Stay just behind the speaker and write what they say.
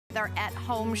our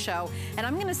at-home show, and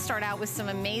I'm gonna start out with some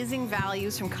amazing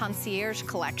values from Concierge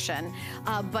Collection,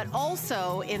 but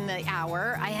also in the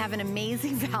hour, I have an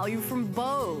amazing value from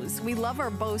Bose. We love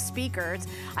our Bose speakers.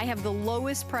 I have the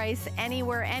lowest price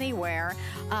anywhere,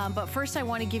 but first I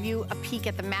wanna give you a peek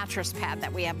at the mattress pad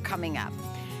that we have coming up.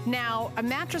 Now, a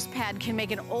mattress pad can make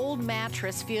an old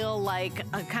mattress feel like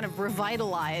kind of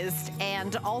revitalized,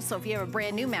 and also if you have a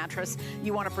brand new mattress,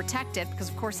 you want to protect it, because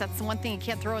of course that's the one thing you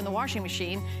can't throw in the washing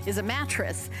machine is a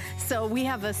mattress. So we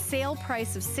have a sale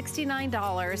price of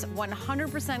 $69,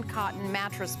 100% cotton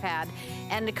mattress pad,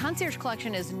 and the Concierge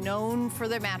Collection is known for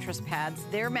their mattress pads.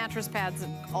 Their mattress pads are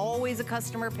always a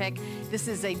customer pick. This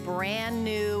is a brand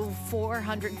new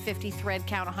 450 thread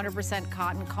count, 100%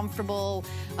 cotton, comfortable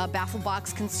baffle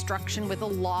box construction with a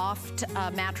loft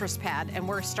mattress pad, and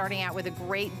we're starting out with a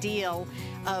great deal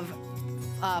of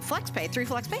FlexPay, 3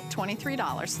 FlexPay,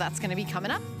 $23. So that's gonna be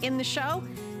coming up in the show.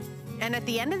 And at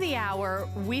the end of the hour,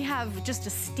 we have just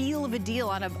a steal of a deal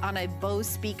on a Bose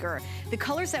speaker. The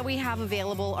colors that we have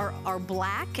available are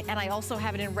black, and I also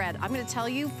have it in red. I'm gonna tell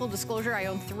you, full disclosure, I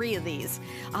own 3 of these.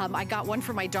 I got one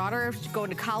for my daughter going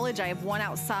to college. I have one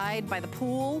outside by the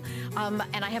pool, and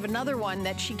I have another one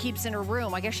that she keeps in her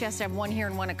room. I guess she has to have one here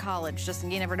and one at college, just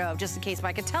you never know, just in case. But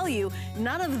I can tell you,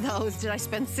 none of those did I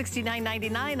spend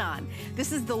 $69.99 on.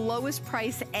 This is the lowest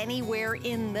price anywhere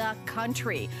in the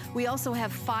country. We also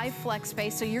have 5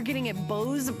 FlexPay, so you're getting a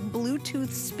Bose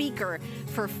Bluetooth speaker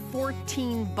for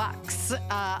 14 bucks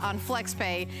on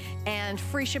FlexPay, and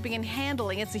free shipping and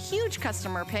handling. It's a huge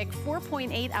customer pick,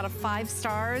 4.8 out of 5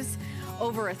 stars,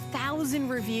 over 1,000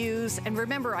 reviews. And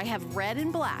remember, I have red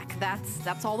and black.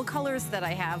 That's all the colors that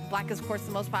I have. Black is of course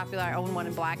the most popular. I own one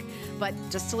in black, but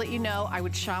just to let you know, I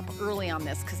would shop early on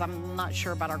this because I'm not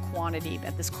sure about our quantity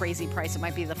at this crazy price. It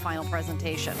might be the final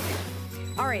presentation.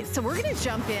 All right, so we're gonna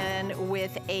jump in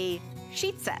with a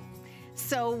sheet set.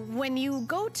 So when you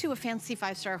go to a fancy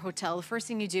 5-star hotel, the first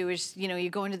thing you do is, you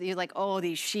go into you're like, oh,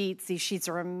 these sheets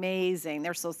are amazing.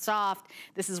 They're so soft.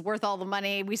 This is worth all the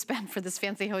money we spent for this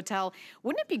fancy hotel.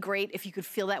 Wouldn't it be great if you could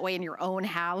feel that way in your own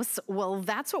house? Well,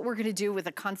 that's what we're gonna do with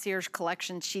the Concierge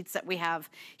Collection sheets that we have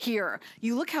here.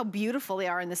 You look how beautiful they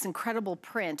are in this incredible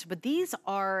print, but these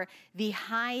are the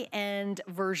high-end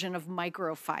version of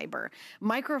microfiber.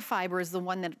 Microfiber is the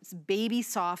one that's baby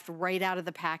soft right out of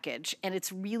the package, and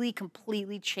it's really completely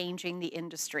changing the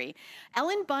industry.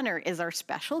 Ellen Bunner is our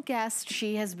special guest.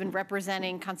 She has been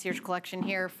representing Concierge Collection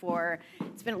here for,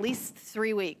 it's been at least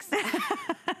 3 weeks.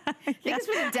 I think it's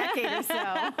been a decade or so.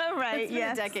 Right, it's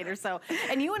been a decade or so.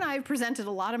 And you and I have presented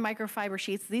a lot of microfiber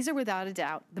sheets. These are without a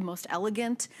doubt the most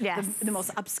elegant, the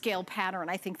most upscale pattern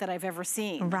I think that I've ever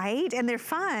seen. Right, and they're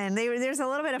fun. There's a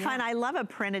little bit of fun. I love a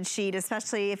printed sheet,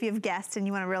 especially if you have guests and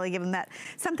you want to really give them that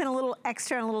something a little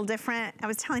extra and a little different. I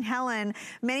was telling Helen,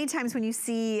 many times when you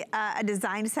see a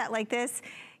design set like this,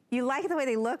 you like the way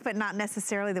they look, but not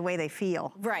necessarily the way they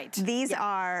feel. Right. These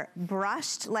are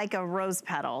brushed like a rose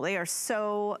petal. They are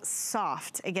so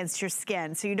soft against your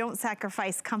skin, so you don't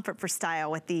sacrifice comfort for style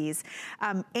with these.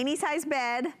 Any size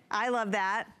bed, I love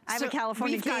that. I have a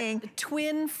California King. Got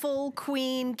twin, full,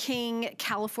 queen, king,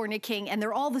 California King, and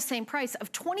they're all the same price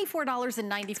of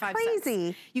 $24.95.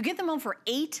 Crazy. You get them home for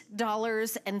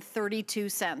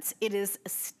 $8.32. It is a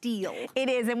steal. It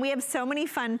is, and we have so many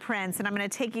fun prints, and I'm gonna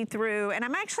take you through, and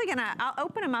I'm actually I'll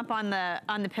open them up on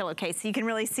the pillowcase so you can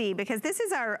really see, because this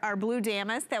is our blue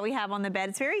damask that we have on the bed.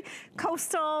 It's very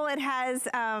coastal. It has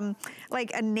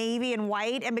like a navy and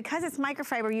white, and because it's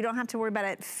microfiber, you don't have to worry about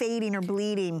it fading or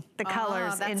bleeding the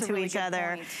colors into each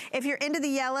other. If you're into the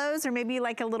yellows, or maybe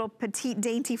like a little petite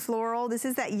dainty floral, this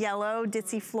is that yellow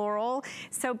ditzy floral.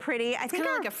 So pretty. I think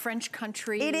kind of like a French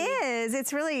country. It is.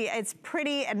 It's really, it's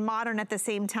pretty and modern at the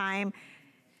same time.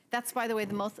 That's, by the way,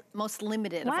 the most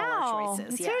limited of all our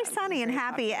choices. It's very sunny and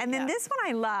happy. And then this one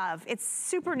I love. It's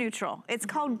super neutral. It's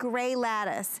called Gray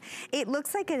Lattice. It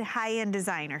looks like a high-end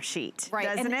designer sheet,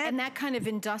 doesn't it? And that kind of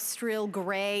industrial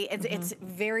gray, it's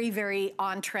very, very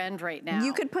on trend right now.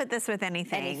 You could put this with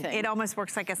anything. It almost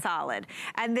works like a solid.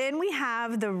 And then we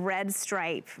have the red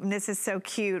stripe. And this is so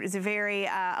cute. It's a very,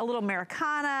 a little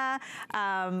Americana.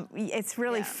 It's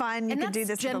really fun. You could do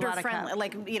this with a lot of color.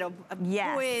 Like,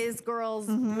 boys, girls,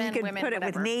 men, you could women, put whatever.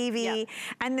 It with navy.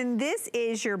 And then this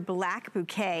is your black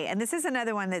bouquet. And this is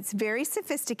another one that's very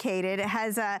sophisticated. It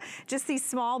has just these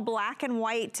small black and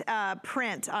white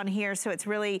print on here. So it's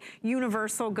really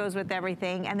universal, goes with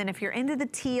everything. And then if you're into the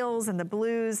teals and the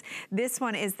blues, this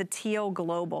one is the Teal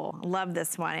Global. Love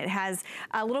this one. It has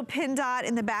a little pin dot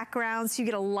in the background, so you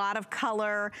get a lot of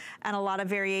color and a lot of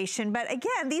variation. But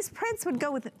again, these prints would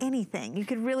go with anything. You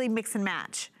could really mix and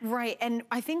match. Right, and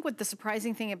I think what the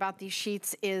surprising thing about these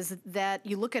sheets is is that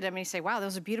you look at them and you say, wow,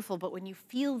 those are beautiful, but when you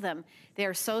feel them,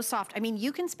 they're so soft. I mean,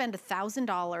 you can spend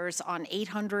 $1,000 on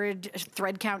 800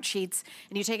 thread count sheets,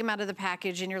 and you take them out of the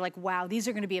package and you're like, wow, these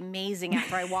are gonna be amazing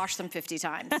after I wash them 50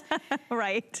 times.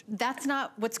 Right. That's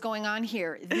not what's going on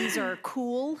here. These are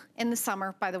cool in the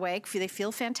summer, by the way. They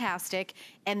feel fantastic,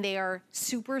 and they are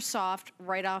super soft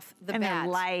right off the bat. And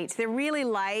they're light. They're really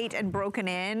light and broken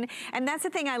in. And that's the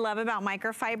thing I love about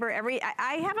microfiber.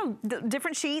 I have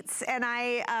different sheets, and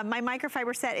my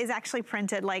microfiber set is actually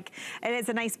printed, like, and it's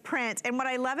a nice print. And what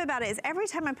I love about it is every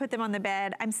time I put them on the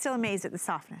bed, I'm still amazed at the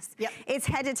softness. Yep. It's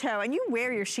head to toe, and you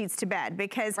wear your sheets to bed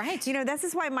because, you know, this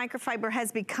is why microfiber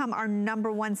has become our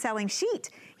 #1 selling sheet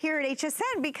here at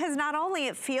HSN, because not only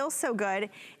it feels so good,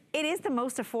 it is the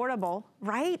most affordable,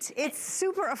 right? It's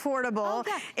super affordable.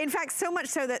 In fact, so much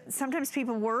so that sometimes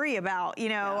people worry about, you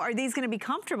know, are these gonna be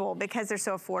comfortable because they're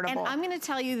so affordable? And I'm gonna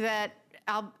tell you that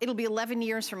it'll be 11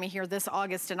 years for me here this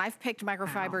August, and I've picked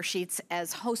microfiber sheets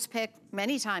as host pick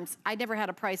many times. I never had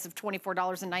a price of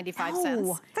 $24.95.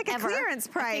 Oh, it's like a clearance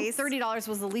price. I think $30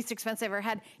 was the least expensive I ever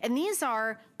had. And these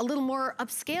are a little more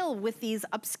upscale with these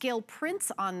upscale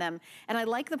prints on them. And I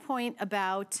like the point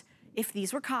about, if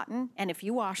these were cotton and if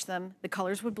you wash them, the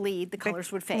colors would bleed, the colors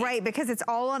would fade. Right, because it's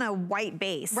all on a white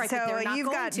base. Right, so but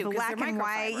you've got black and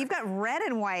white, you've got red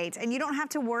and white, and you don't have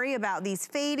to worry about these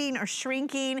fading or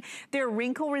shrinking. They're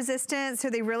wrinkle resistant, so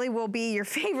they really will be your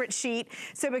favorite sheet.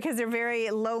 So because they're very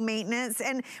low maintenance.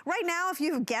 And right now, if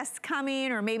you have guests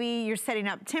coming, or maybe you're setting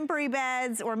up temporary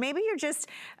beds, or maybe you're just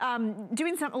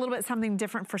doing a little bit something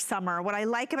different for summer. What I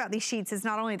like about these sheets is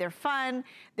not only they're fun,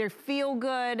 they feel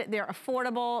good, they're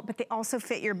affordable, but they also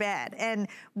fit your bed. And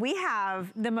we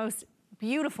have the most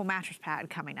beautiful mattress pad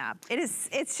coming up. It's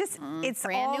just, it's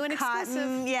brand all new and cotton.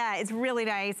 exclusive. Yeah, it's really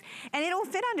nice. And it'll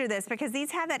fit under this because these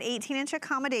have that 18-inch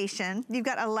accommodation. You've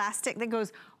got elastic that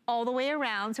goes all the way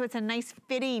around, so it's a nice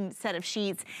fitting set of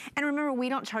sheets. And remember, we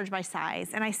don't charge by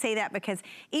size. And I say that because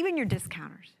even your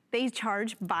discounters, they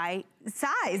charge by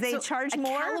size. They charge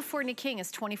more. A California King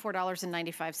is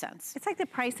 $24.95. It's like the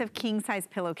price of king-size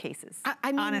pillowcases,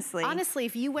 I mean, honestly,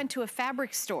 if you went to a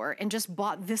fabric store and just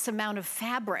bought this amount of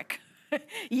fabric,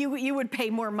 you would pay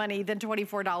more money than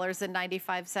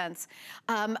 $24.95.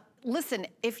 Listen,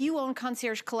 if you own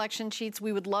Concierge Collection sheets,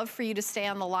 we would love for you to stay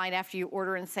on the line after you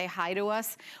order and say hi to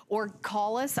us, or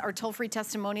call us. Our toll-free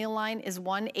testimonial line is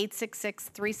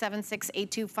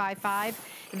 1-866-376-8255.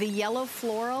 The yellow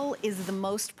floral is the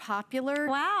most popular.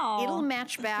 Wow. It'll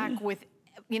match back with,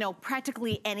 you know,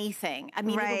 practically anything. I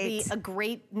mean, it'll be a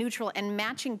great neutral, and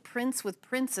matching prints with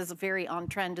prints is very on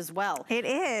trend as well. It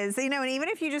is, you know, and even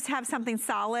if you just have something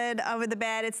solid over the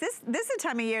bed, it's this is a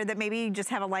time of year that maybe you just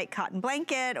have a light cotton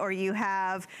blanket, or you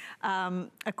have a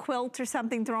quilt or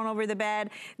something thrown over the bed.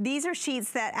 These are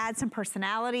sheets that add some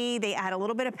personality. They add a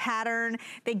little bit of pattern.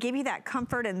 They give you that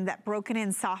comfort and that broken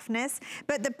in softness.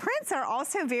 But the prints are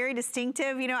also very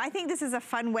distinctive. You know, I think this is a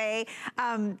fun way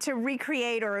to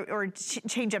recreate or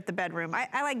change up the bedroom.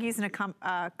 I like using a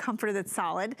comforter that's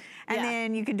solid, and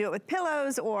then you can do it with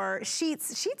pillows or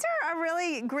sheets. Sheets are a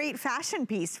really great fashion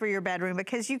piece for your bedroom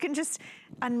because you can just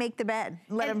unmake the bed,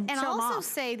 let them show them off. And also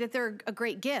say that they're a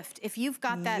great gift. If you've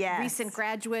got that recent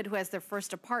graduate who has their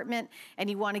first apartment and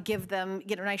you want to give them,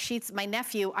 you know, nice sheets. My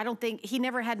nephew, I don't think, he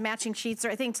never had matching sheets, or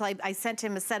I think until I sent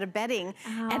him a set of bedding,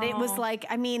 and it was like,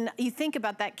 I mean, you think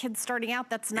about that kid starting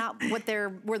out, that's not what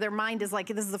where their mind is like,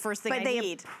 this is the first thing I need. But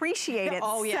they appreciate it.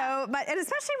 Oh, yeah. So, and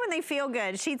especially when they feel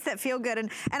good, sheets that feel good. And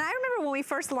I remember when we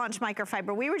first launched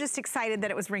microfiber, we were just excited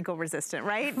that it was wrinkle resistant,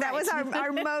 right? That was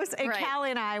our most,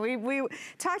 Callie and I, we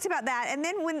talked about that. And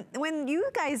then when you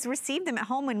guys received them at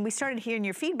home and we started hearing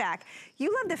your feedback,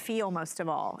 you love the feel most of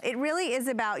all. It really is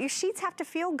about, your sheets have to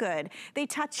feel good. They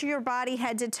touch your body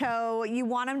head to toe. You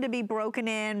want them to be broken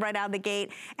in right out of the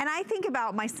gate. And I think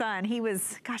about my son. He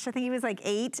was, gosh, I think he was like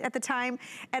 8 at the time.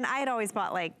 And I had always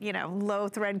bought, like, you know, low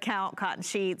thread count cotton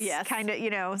sheets. Kind of, you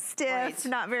know, stiff,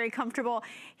 not very comfortable.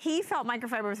 He felt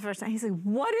microfiber for the first time. He's like,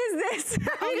 what is this?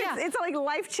 It's like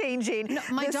life-changing. No,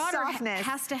 my daughter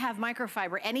has to have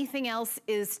microfiber. Anything else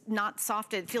is not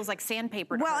soft. It feels like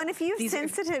sandpaper to her. And if you have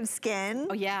sensitive skin,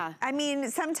 I mean,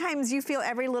 sometimes you feel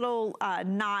every little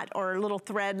knot or little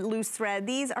thread, loose thread.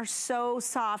 These are so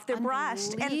soft. They're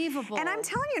brushed. Unbelievable. And I'm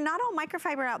telling you, not all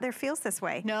microfiber out there feels this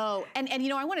way. No, and you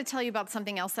know, I want to tell you about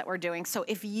something else that we're doing. So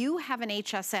if you have an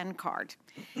HSN card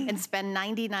and spend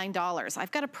 $99,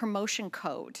 I've got a promotion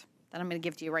code that I'm gonna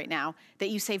give to you right now that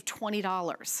you save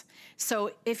 $20.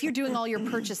 So if you're doing all your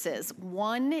purchases,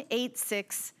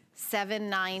 1-866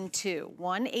 792,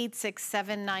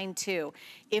 1-866-792.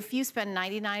 If you spend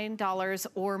 $99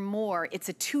 or more, it's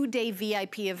a 2-day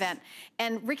VIP event.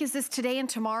 And Rick, is this today and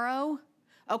tomorrow?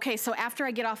 Okay, so after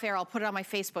I get off air, I'll put it on my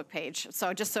Facebook page.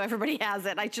 So just so everybody has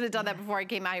it. I should have done that before I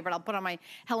came out here, but I'll put it on my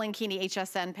Helen Keeney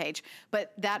HSN page.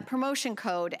 But that promotion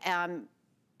code,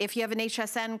 if you have an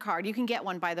HSN card, you can get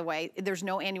one, by the way. There's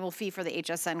no annual fee for the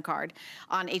HSN card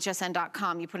on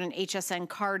hsn.com. You put an HSN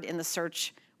card in the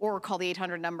search or call the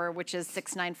 800 number, which is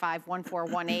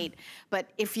 695-1418. But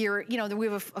if you're, you know, we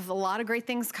have a lot of great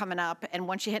things coming up, and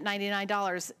once you hit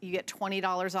 $99, you get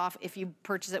 $20 off if you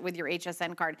purchase it with your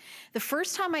HSN card. The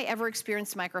first time I ever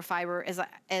experienced microfiber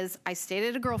is I stayed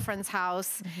at a girlfriend's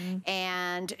house,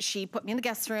 and she put me in the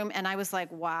guest room, and I was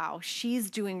like, wow, she's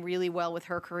doing really well with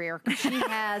her career. She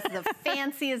has the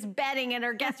fanciest bedding in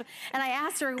her guest room. And I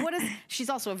asked her, she's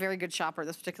also a very good shopper,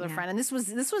 this particular friend, and this was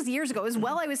years ago. It was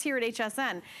while I was here at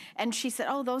HSN. And she said,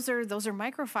 oh, those are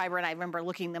microfiber. And I remember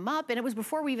looking them up, and it was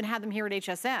before we even had them here at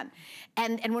HSN.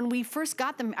 And when we first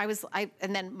got them,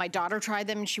 and then my daughter tried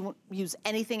them, and she won't use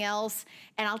anything else.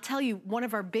 And I'll tell you, one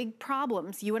of our big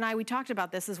problems, you and I, we talked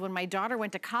about this, is when my daughter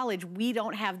went to college, we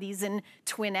don't have these in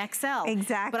Twin XL.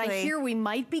 Exactly. But I hear we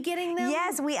might be getting them.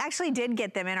 Yes, we actually did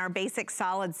get them in our basic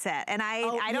solid set. And I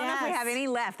don't know if we have any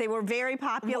left. They were very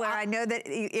popular. Well, I know that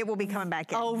it will be coming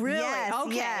back in. Oh, really? Yes,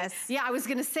 okay. Yes. Yeah, I was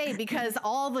going to say, because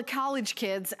all the college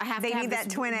kids have to have that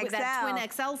Twin XL. That Twin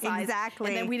XL size. Exactly.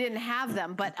 And then we didn't have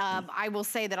them. But I will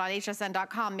say that on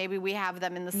hsn.com, maybe we have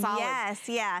them in the solid. Yes,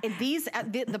 yeah. And these,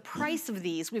 the price of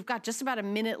these, we've got just about a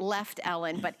minute left,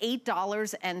 Ellen, but $8.32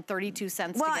 Well, to get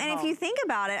and home. if you think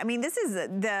about it, I mean, this is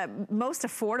the most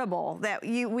affordable that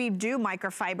we do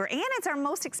microfiber, and it's our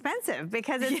most expensive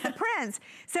because it's the prints.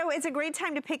 So it's a great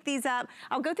time to pick these up.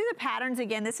 I'll go through the patterns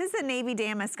again. This is the navy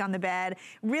damask on the bed.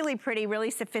 Really pretty, really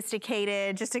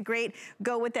sophisticated, just a great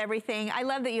go with everything. I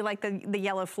love that you like the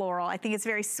yellow floral. I think it's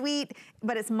very sweet,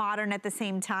 but it's modern at the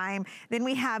same time. Then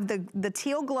we have the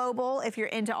teal global, if you're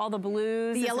into all the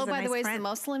blues. The yellow, by the way, is the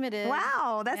most limited.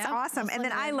 Wow, that's awesome. And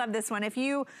then I love this one. If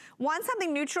you want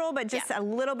something neutral, but just a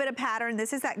little bit of pattern,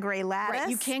 this is that gray lattice. Right,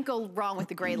 you can't go wrong with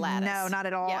the gray lattice. No, not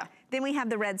at all. Yeah. Then we have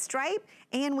the red stripe,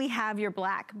 and we have your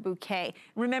black bouquet.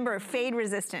 Remember, fade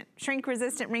resistant, shrink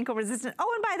resistant, wrinkle resistant.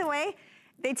 Oh, and by the way,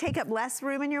 they take up less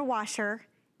room in your washer,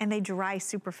 and they dry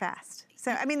super fast.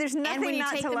 So, I mean, there's nothing not to love. And when you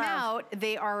take them out,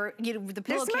 they are, you know, the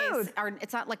pillowcase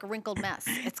it's not like a wrinkled mess.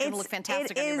 It's going to look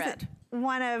fantastic on your bed.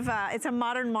 It's a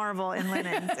modern marvel in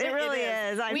linens. It really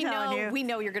is. I'm telling you. We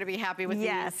know you're going to be happy with these.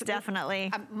 Yes,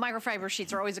 definitely. Microfiber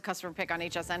sheets are always a customer pick on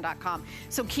hsn.com.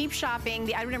 So keep shopping.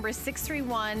 The item number is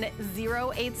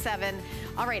 631087.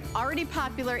 All right, already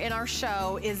popular in our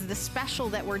show is the special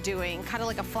that we're doing, kind of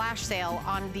like a flash sale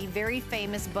on the very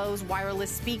famous Bose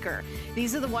wireless speaker.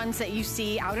 These are the ones that you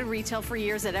see out at retail for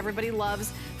years that everybody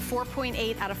loves.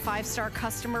 4.8 out of 5-star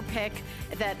customer pick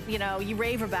that, you know, you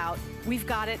rave about. We've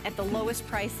got it at the lowest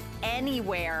price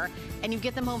anywhere, and you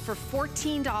get them home for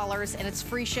 $14, and it's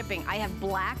free shipping. I have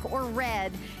black or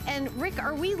red. And Rick,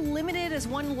 are we limited? Is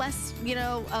one less, you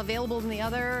know, available than the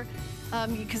other?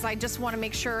 Because I just want to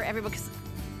make sure everybody.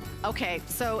 Okay,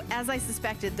 so as I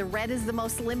suspected, the red is the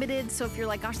most limited. So if you're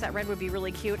like, gosh, that red would be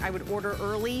really cute, I would order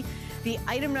early. The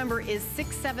item number is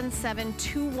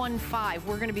 677215.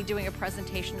 We're gonna be doing a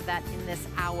presentation of that in this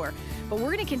hour. But we're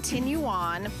gonna continue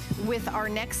on with our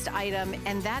next item,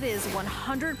 and that is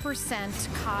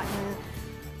 100% cotton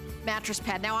mattress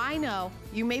pad. Now I know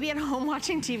you may be at home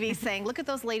watching TV saying, look at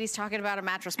those ladies talking about a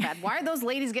mattress pad. Why are those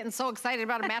ladies getting so excited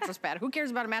about a mattress pad? Who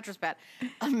cares about a mattress pad?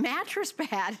 A mattress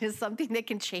pad is something that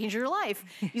can change your life.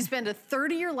 You spend a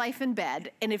third of your life in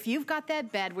bed, and if you've got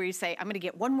that bed where you say, I'm gonna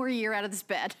get one more year out of this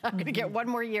bed, I'm gonna get one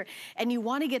more year, and you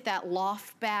wanna get that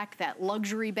loft back, that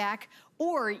luxury back,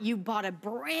 or you bought a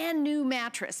brand new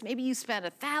mattress. Maybe you spent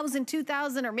 $1,000,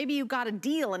 $2,000, or maybe you got a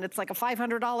deal and it's like a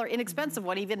 $500 inexpensive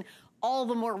one, even all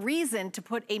the more reason to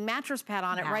put a mattress pad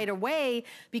on it right away,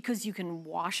 because you can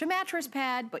wash a mattress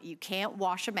pad, but you can't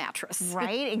wash a mattress.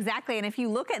 Right, exactly. And if you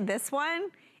look at this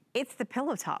one, it's the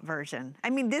pillow top version.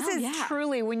 I mean, this is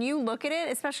truly, when you look at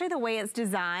it, especially the way it's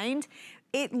designed,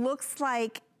 it looks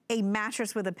like a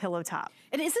mattress with a pillow top.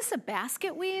 And is this a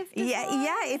basket weave design?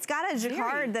 Yeah, it's got a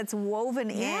jacquard that's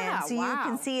woven in, so you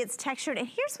can see it's textured. And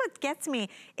here's what gets me.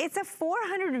 It's a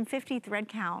 450 thread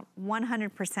count,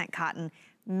 100% cotton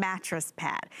mattress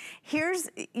pad.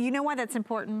 You know why that's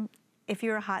important? If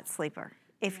you're a hot sleeper.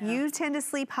 If you tend to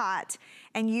sleep hot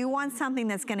and you want something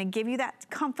that's gonna give you that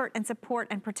comfort and support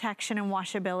and protection and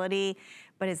washability,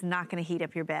 but it's not gonna heat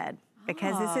up your bed.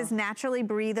 because this is naturally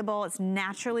breathable. It's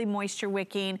naturally moisture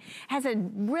wicking. Has a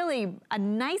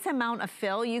nice amount of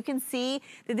fill. You can see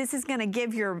that this is gonna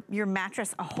give your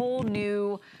mattress a whole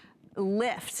new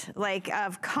lift, like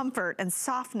of comfort and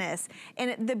softness.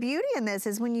 And the beauty in this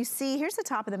is when you see, here's the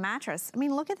top of the mattress. I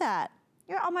mean, look at that.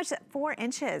 You're almost at 4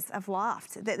 inches of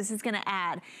loft that this is gonna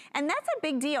add. And that's a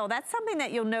big deal. That's something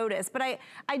that you'll notice. But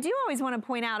I do always wanna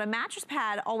point out, a mattress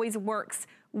pad always works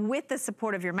with the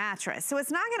support of your mattress. So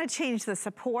it's not gonna change the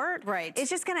support. Right. It's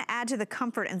just gonna add to the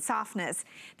comfort and softness.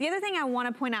 The other thing I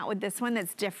wanna point out with this one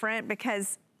that's different,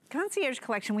 because Concierge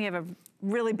Collection, we have a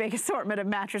really big assortment of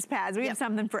mattress pads. We have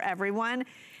something for everyone.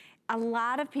 A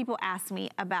lot of people ask me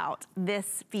about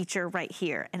this feature right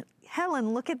here. And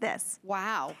Helen, look at this.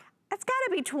 Wow. That's gotta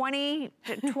be 20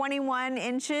 to 21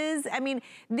 inches. I mean,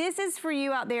 this is for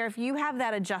you out there if you have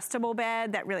that adjustable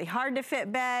bed, that really hard to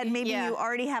fit bed, maybe you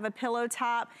already have a pillow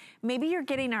top, maybe you're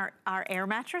getting our air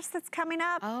mattress that's coming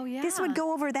up. Oh yeah. This would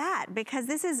go over that because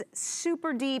this is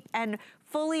super deep and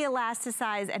fully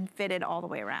elasticized and fitted all the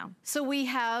way around. So we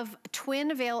have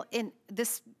twin available in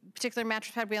this particular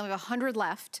mattress pad. We only have 100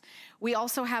 left. We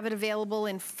also have it available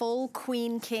in full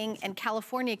queen king and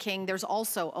California king. There's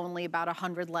also only about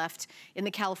 100 left in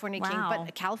the California king, but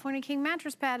a California king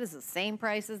mattress pad is the same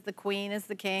price as the queen, as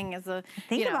the king, as the,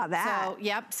 Think about that. So,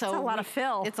 yep. So it's a lot of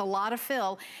fill. It's a lot of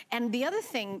fill. And the other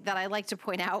thing that I like to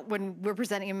point out when we're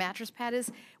presenting a mattress pad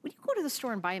is when you go to the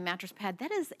store and buy a mattress pad,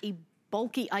 that is a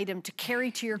bulky item to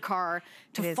carry to your car,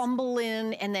 to fumble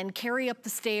in and then carry up the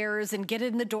stairs and get it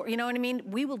in the door. You know what I mean?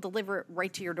 We will deliver it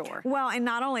right to your door. Well, and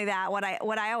not only that, what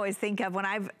I always think of when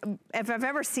if I've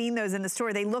ever seen those in the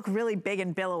store, they look really big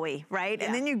and billowy, right? Yeah.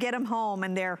 And then you get them home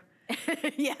and they're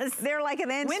yes. They're like an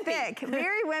inch thick,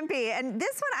 very wimpy. And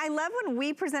this one, I love when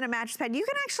we present a mattress pad, you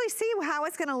can actually see how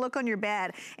it's gonna look on your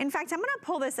bed. In fact, I'm gonna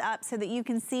pull this up so that you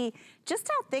can see just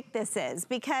how thick this is,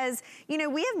 because you know,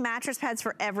 we have mattress pads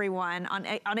for everyone on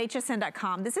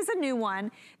hsn.com. This is a new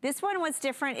one. This one, what's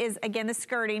different is, again, the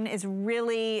skirting is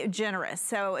really generous.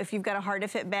 So if you've got a hard to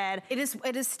fit bed. It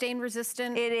is stain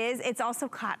resistant. It is, it's also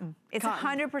cotton. It's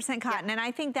 100% cotton, and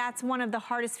I think that's one of the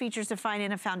hardest features to find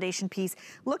in a foundation piece.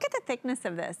 Look at the thickness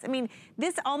of this. I mean,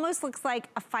 this almost looks like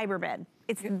a fiber bed.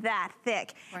 It's that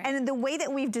thick. Right. And the way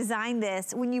that we've designed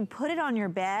this, when you put it on your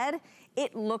bed,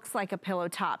 it looks like a pillow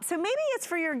top. So maybe it's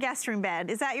for your guest room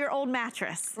bed. Is that your old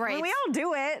mattress? Right. When we all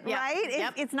do it,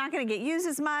 right? It's not gonna get used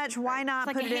as much. Why not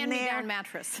put it in there? It's like a hand-me-down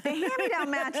mattress. The hand-me-down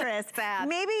mattress. Sad.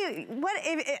 Maybe,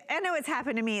 I know it's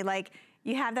happened to me, like,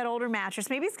 you have that older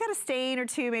mattress, maybe it's got a stain or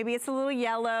two, maybe it's a little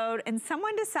yellowed, and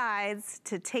someone decides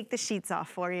to take the sheets off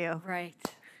for you. Right.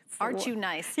 Aren't you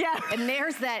nice? Yeah. And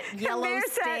there's that yellow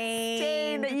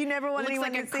stain that you never want anyone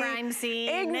to see. Looks like a crime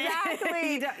scene.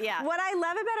 Exactly. Yeah. What I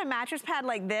love about a mattress pad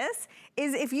like this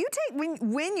is if you take,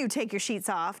 when you take your sheets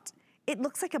off, it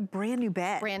looks like a brand new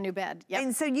bed. Brand new bed, yep.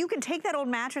 And so you can take that old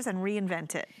mattress and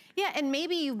reinvent it. Yeah, and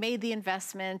maybe you made the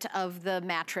investment of the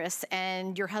mattress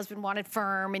and your husband wanted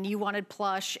firm and you wanted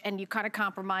plush and you kind of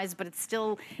compromised, but it's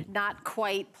still not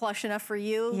quite plush enough for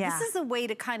you. Yeah. This is a way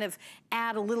to kind of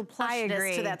add a little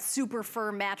plushness to that super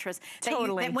firm mattress.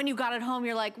 Totally. That when you got it home,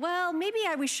 you're like, well, maybe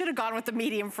we should have gone with the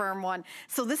medium firm one.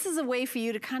 So this is a way for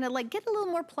you to kind of like get a little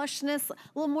more plushness, a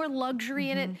little more luxury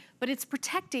in it, but it's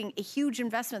protecting a huge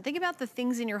investment. Think about the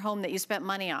things in your home that you spent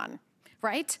money on.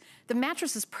 Right? The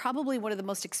mattress is probably one of the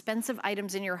most expensive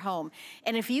items in your home.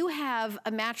 And if you have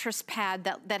a mattress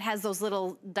pad that has those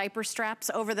little diaper straps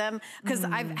over them, because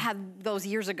I've had those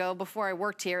years ago before I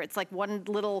worked here, it's like one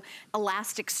little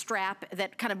elastic strap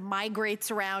that kind of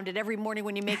migrates around, and every morning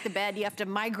when you make the bed, you have to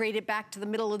migrate it back to the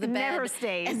middle of the bed. Never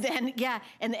stays. And then,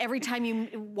 and every time you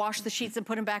wash the sheets and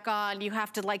put them back on, you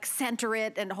have to like center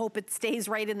it and hope it stays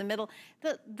right in the middle.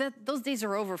 Those days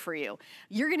are over for you.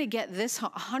 You're gonna get this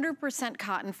 100%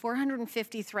 cotton,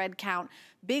 450 thread count,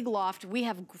 big loft. We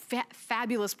have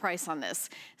fabulous price on this.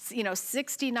 You know,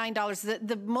 $69.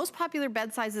 The most popular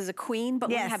bed size is a queen, but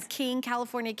we have king,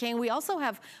 California king. We also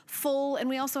have full and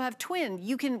we also have twin.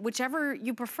 You can, whichever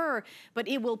you prefer, but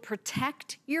it will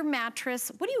protect your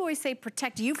mattress. What do you always say?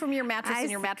 Protect you from your mattress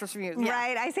and your mattress from you. Yeah.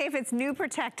 Right, I say if it's new,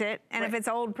 protect it. And if it's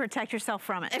old, protect yourself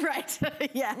from it. Right,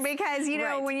 yes. Because, you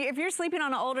know, if you're sleeping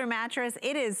on an older mattress,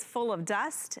 it is full of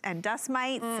dust and dust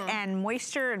mites and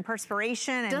moisture and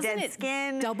perspiration and dead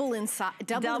skin. Double in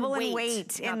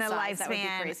weight in the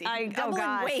lifespan. Double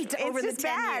in weight over the 10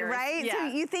 bad, years. Right? Yeah. So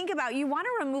you think about, you want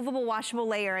a removable washable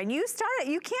layer, and you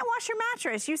can't wash your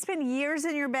mattress. You spend years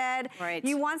in your bed. Right.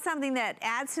 You want something that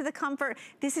adds to the comfort.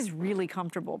 This is really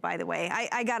comfortable, by the way.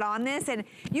 I got on this, and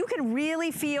you can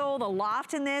really feel the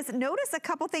loft in this. Notice a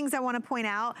couple things I want to point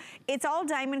out. It's all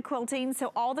diamond quilting,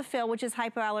 so all the fill, which is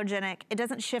hypoallergenic, it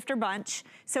doesn't shift or bunch.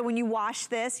 So when you wash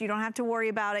this, you don't have to worry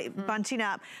about it bunching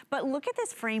up. But look at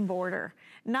this frame border.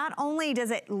 Not only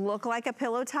does it look like a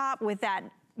pillow top with that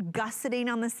gusseting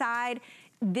on the side,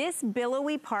 this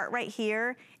billowy part right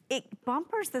here, it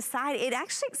bumpers the side. It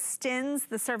actually extends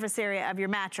the surface area of your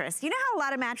mattress. You know how a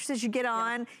lot of mattresses you get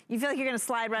on, you feel like you're gonna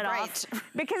slide right off?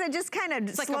 Because it just kind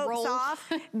of slopes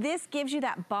off. This gives you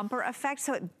that bumper effect,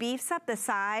 so it beefs up the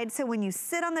side. So when you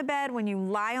sit on the bed, when you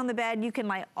lie on the bed, you can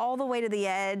lie all the way to the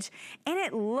edge, and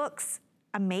it looks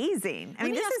amazing. I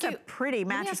mean, this is a pretty mattress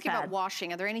pad. Let me ask you about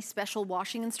washing. Are there any special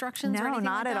washing instructions or No, anything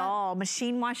not like at that? all.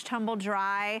 Machine wash, tumble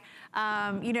dry.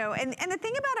 You know, and the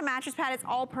thing about a mattress pad, it's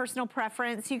all personal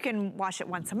preference. You can wash it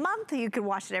once a month. You could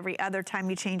wash it every other time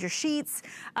you change your sheets.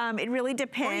 It really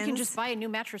depends. Or you can just buy a new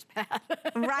mattress pad.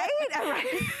 Right?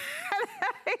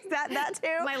 that too.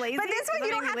 Am I lazy? But this one,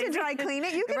 you don't have to dry clean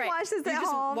it. You can wash this at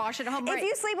home. Wash it at home, If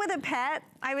you sleep with a pet,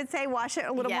 I would say wash it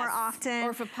a little more often.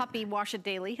 Or if a puppy, wash it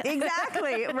daily.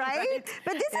 Exactly, right?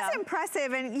 But this is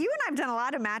impressive, and you and I have done a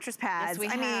lot of mattress pads. Yes, we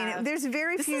have. mean, there's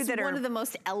very few that are... This is one of the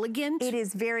most elegant. It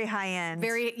is very high-end.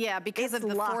 Because of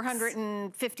the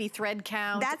 450 thread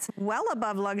count. That's well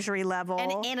above luxury level.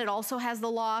 And it also has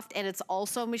the loft, and it's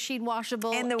also machine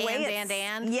washable. And the way and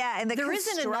the there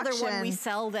isn't another one we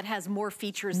sell that has more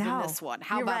features than this one.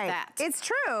 How about that? It's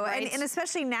true, and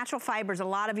especially natural fibers. A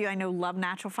lot of you I know love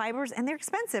natural fibers, and they're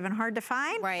expensive and hard to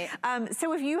find. Right.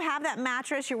 So if you have that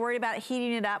mattress, you're worried about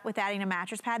heating it up with adding a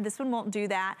mattress pad, this one won't do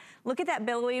that. Look at that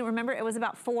billowy. Remember, it was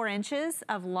about 4 inches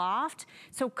of loft.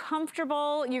 So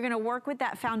comfortable. You're going to work with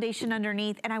that foundation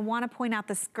underneath. And I want to point out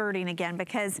the skirting again,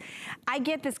 because I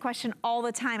get this question all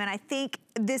the time, and I think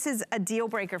this is a deal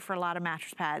breaker for a lot of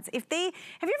mattress pads. Have you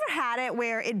ever had it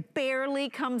where it barely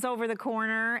comes over the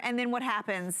corner, and then what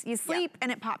happens? You sleep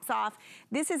and it pops off.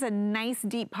 This is a nice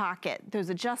deep pocket. Those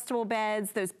adjustable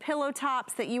beds, those pillow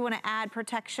tops that you want to add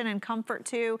protection and comfort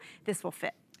to, this will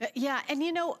fit. Yeah, and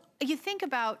you know, you think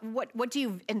about what do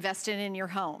you invest in your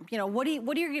home? You know, where are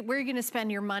you going to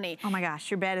spend your money? Oh my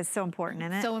gosh, your bed is so important,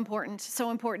 isn't it? So important,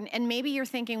 so important. And maybe you're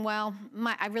thinking, well,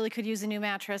 I really could use a new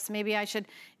mattress. Maybe I should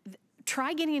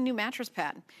try getting a new mattress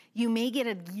pad. You may get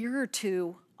a year or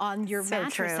two on your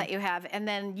mattress that you have, and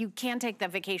then you can take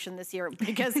that vacation this year,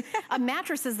 because a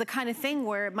mattress is the kind of thing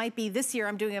where it might be this year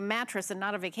I'm doing a mattress and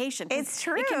not a vacation. It's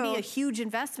true. It can be a huge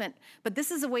investment, but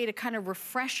this is a way to kind of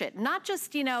refresh it. Not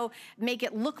just, you know, make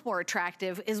it look more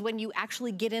attractive, is when you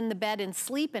actually get in the bed and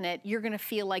sleep in it, you're gonna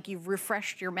feel like you've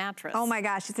refreshed your mattress. Oh my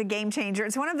gosh, it's a game changer.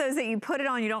 It's one of those that you put it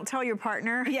on, you don't tell your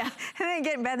partner. Yeah. And then you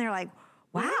get in bed and they're like,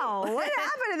 wow, what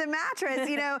happened to the mattress?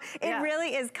 You know, it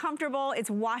really is comfortable, it's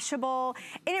washable,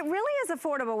 and it really is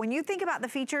affordable. When you think about the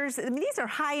features, I mean, these are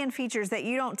high-end features that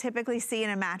you don't typically see in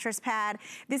a mattress pad.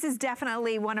 This is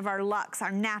definitely one of our luxe,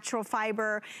 our natural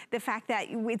fiber, the fact that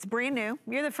it's brand new.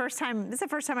 This is the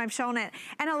first time I've shown it.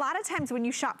 And a lot of times when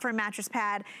you shop for a mattress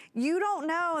pad, you don't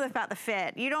know about the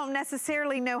fit. You don't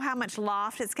necessarily know how much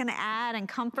loft it's gonna add and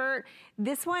comfort.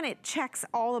 This one, it checks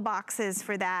all the boxes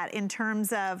for that in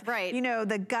terms of, you know,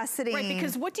 the gusseting. Right,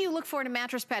 because what do you look for in a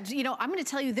mattress pad? You know, I'm going to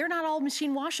tell you, they're not all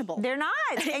machine washable. They're not.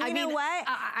 And you know what?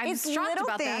 I'm shocked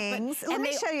about that. But, let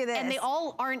me show you this. And they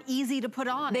all aren't easy to put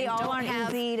on. They all aren't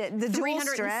easy to, the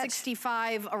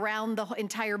 365 around the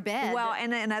entire bed. Well,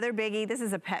 and another biggie, this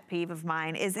is a pet peeve of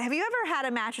mine, is have you ever had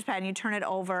a mattress pad and you turn it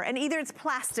over and either it's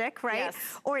plastic, right? Yes.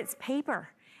 Or it's paper.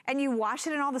 And you wash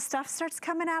it and all the stuff starts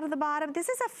coming out of the bottom. This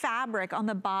is a fabric on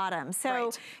the bottom.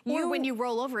 So or when you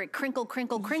roll over it, crinkles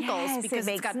because it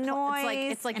makes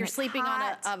noise. It's like you're sleeping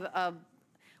on a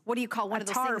what do you call one of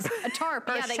those things? A tarp.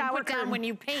 Yeah, they put down when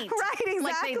you paint. Right,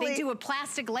 exactly. Like they do a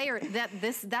plastic layer.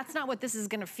 That's not what this is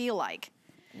gonna feel like.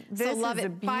 This love is it. A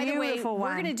By the way, beautiful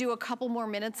we're gonna do a couple more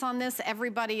minutes on this.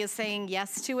 Everybody is saying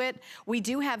yes to it. We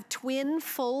do have twin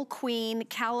full queen,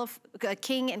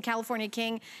 king and California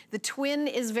king. The twin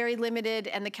is very limited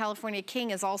and the California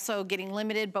king is also getting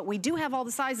limited, but we do have all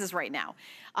the sizes right now.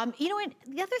 You know what,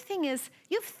 the other thing is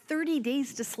you have 30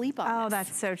 days to sleep on this. Oh,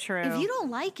 that's so true. If you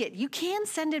don't like it, you can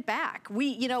send it back.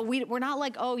 We're not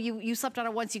like, oh, you slept on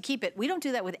it once, you keep it. We don't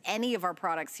do that with any of our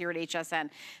products here at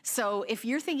HSN. So if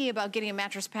you're thinking about getting a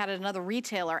mattress mattress pad at another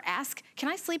retailer, ask, can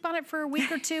I sleep on it for a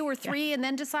week or 2 or 3 and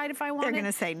then decide if I want it? They're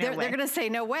gonna say no way. They're gonna say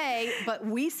no way, but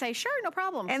we say, sure, no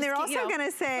problem. And they're also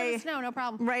gonna say, no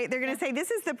problem. Right, they're gonna say,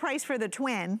 this is the price for the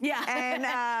twin. Yeah.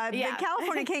 And the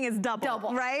California King is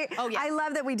double, right? Oh, yeah. I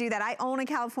love that we do that. I own a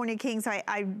California King, so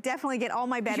I definitely get all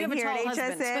my bedding here at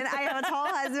HSN. I have a tall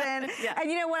husband. Yeah.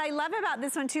 And you know what I love about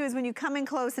this one too is when you come in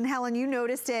close, and Helen, you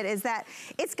noticed it, is that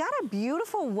it's got a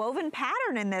beautiful woven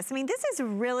pattern in this. I mean, this is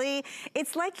really,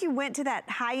 it's like you went to that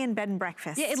high-end bed and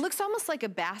breakfast. Yeah, it looks almost like a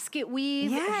basket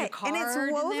weave. Yeah, and it's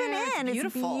woven in.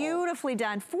 It's beautifully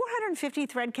done. 450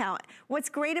 thread count. What's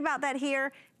great about that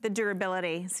here? The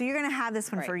durability. So you're gonna have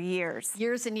this one for years.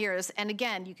 Years and years. And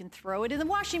again, you can throw it in the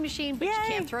washing machine, but you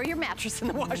can't throw your mattress in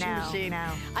the washing machine. No.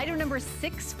 Item number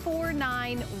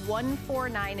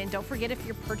 649149. And don't forget, if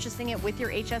you're purchasing it with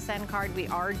your HSN card, we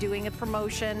are doing a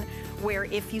promotion where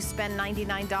if you spend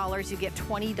 $99, you get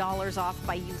 $20 off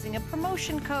by using a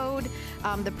promotion code.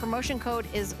 The promotion code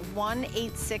is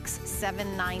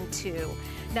 186792.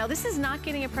 Now, this is not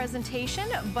getting a presentation,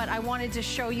 but I wanted to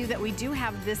show you that we do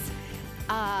have this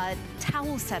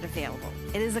towel set available.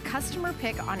 It is a customer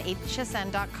pick on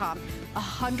hsn.com,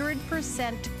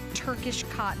 100% Turkish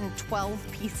cotton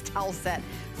 12-piece towel set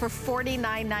for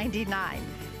 $49.99.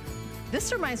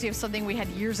 This reminds me of something we had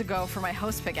years ago for my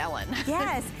host pick, Ellen.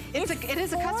 Yes. It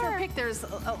is a customer pick. There's,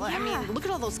 I mean, look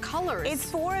at all those colors. It's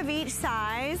 4 of each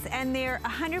size, and they're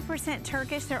 100%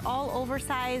 Turkish. They're all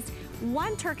oversized.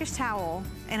 One Turkish towel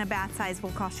in a bath size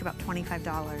will cost you about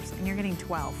 $25, and you're getting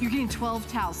 12. You're getting 12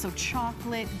 towels, so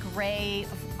chocolate, gray,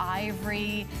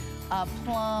 ivory,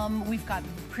 plum. We've got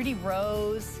pretty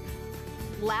rose.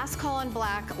 Last call on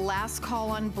black, last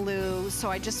call on blue. So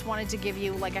I just wanted to give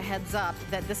you like a heads up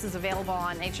that this is available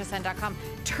on hsn.com.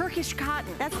 Turkish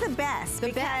cotton. That's the best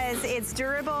because it's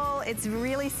durable, it's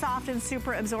really soft and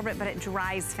super absorbent, but it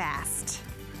dries fast.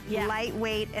 Yeah.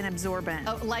 Lightweight and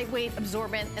absorbent. Lightweight,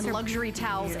 absorbent, and luxury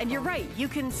towels. Beautiful. And you're right, you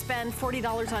can spend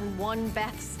 $40 on one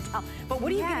bath towel. But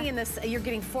what are you getting in this? You're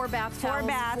getting 4 bath towels. 4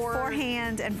 bath, 4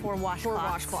 hand, and 4 washcloths. 4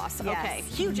 washcloths, okay.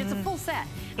 Huge, it's a full set.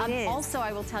 It is. Also,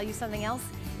 I will tell you something else.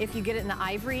 If you get it in the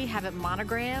ivory, have it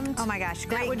monogrammed. Oh my gosh,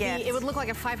 great gift. It would look like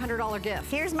a $500 gift.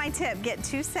 Here's my tip, get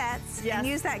 2 sets and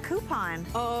use that coupon.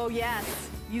 Oh yes,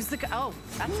 use the,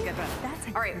 that's a good one.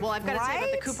 All right, well I've got to tell you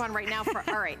about the coupon right now.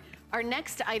 All right. Our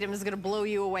next item is gonna blow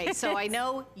you away. So I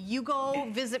know you go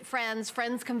visit friends,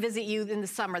 friends come visit you in the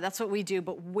summer, that's what we do,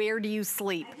 but where do you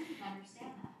sleep? I didn't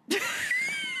understand that.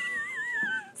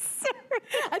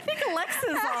 I think Alexa's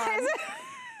on.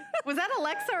 Was that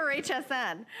Alexa or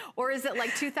HSN? Or is it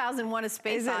like 2001 A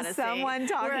Space Odyssey? Is it someone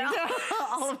talking to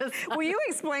all of us? Will you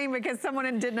explain, because someone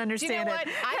didn't understand it. You know what?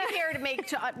 I'm here to make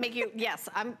you, yes,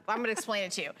 I'm gonna explain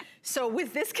it to you. So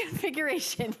with this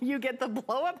configuration, you get the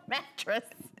blow-up mattress.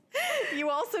 You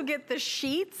also get the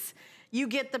sheets, you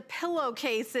get the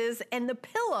pillowcases and the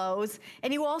pillows,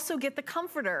 and you also get the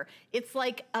comforter. It's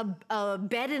like a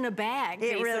bed in a bag,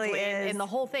 basically, really is. in the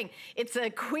whole thing. It's a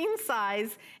queen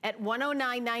size at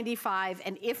 $109.95,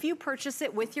 and if you purchase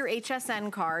it with your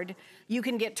HSN card, you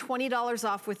can get $20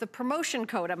 off with the promotion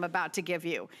code I'm about to give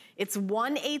you. It's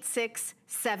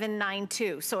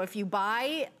 186792. So if you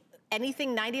buy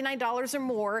anything $99 or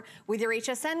more with your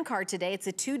HSN card today, it's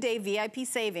a 2-day VIP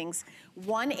savings,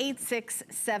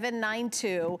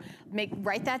 186792.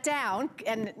 Write that down,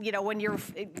 and you know when you're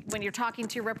talking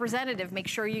to your representative, make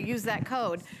sure you use that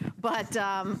code. But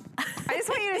I just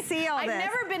want you to see all this. I've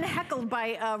never been heckled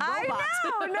by a robot. I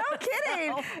know, no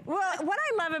kidding. So. Well, what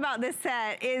I love about this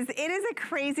set is it is a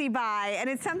crazy buy, and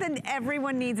it's something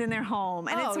everyone needs in their home.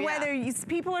 And it's whether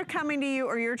people are coming to you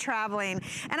or you're traveling.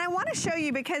 And I want to show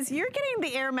you, because you're getting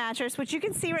the air mattress, which you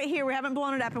can see right here. We haven't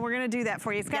blown it up, and we're going to do that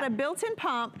for you. It's got a built-in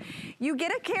pump. You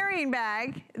get a carrying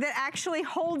bag that actually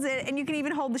holds it, and you can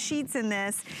even hold the sheets in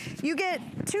this. You get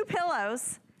 2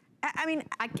 pillows. I mean,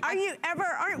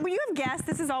 will you have guessed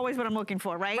this is always what I'm looking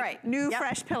for, right? Right. New,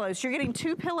 fresh pillows. You're getting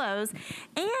 2 pillows,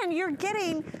 and you're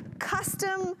getting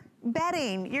custom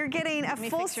bedding. You're getting a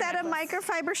full set of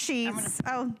microfiber sheets.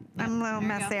 I'm a little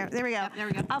mess there. There we go. Yep, there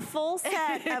we go. A full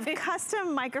set of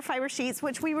custom microfiber sheets,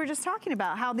 which we were just talking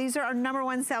about, how these are our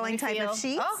 #1 selling type of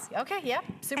sheets. Oh, okay, yep.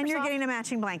 Super and you're soft. getting a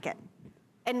matching blanket.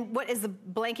 And what is the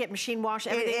blanket machine wash?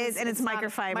 Everything it is, and it's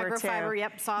microfiber too. Microfiber,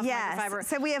 yep, soft microfiber.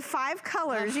 So we have 5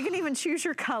 colors. You can even choose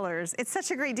your colors. It's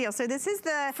such a great deal. So this is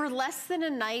the... For less than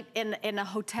a night in a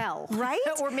hotel. Right?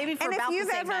 Or maybe for about the same night And if you've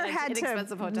ever had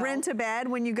to rent a bed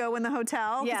when you go in the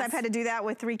hotel, because I've had to do that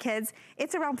with 3 kids,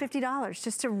 it's around $50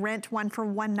 just to rent one for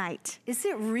one night. Is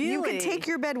it really? You can take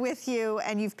your bed with you,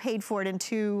 and you've paid for it in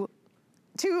two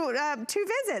two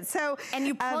visits. So and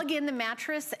you plug in the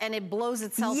mattress and it blows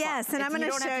itself up. Yes, and I'm going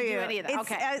to show you. Do any of that.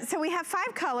 Okay. So we have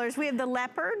 5 colors. We have the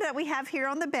leopard that we have here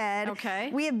on the bed. Okay.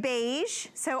 We have beige.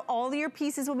 So all your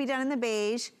pieces will be done in the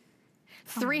beige.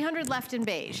 300 left in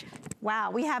beige.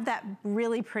 Wow, we have that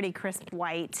really pretty crisp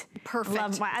white.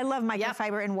 Perfect. I love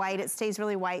microfiber in white. It stays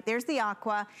really white. There's the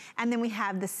aqua, and then we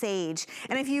have the sage.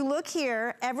 And if you look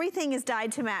here, everything is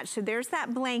dyed to match. So there's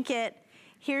that blanket.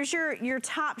 Here's your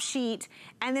top sheet.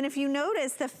 And then if you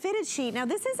notice the fitted sheet, now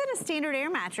this isn't a standard air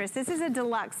mattress, this is a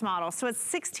deluxe model. So it's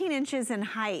 16 inches in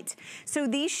height. So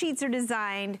these sheets are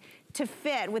designed to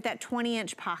fit with that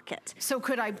 20-inch pocket. So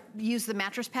could I use the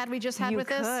mattress pad we just had with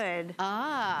this? You could.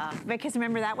 Ah. Because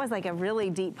remember, that was like a really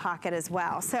deep pocket as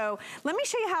well. So let me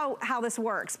show you how this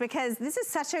works, because this is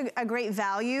such a great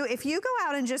value. If you go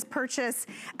out and just purchase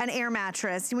an air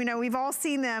mattress, we know we've all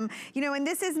seen them, and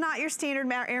this is not your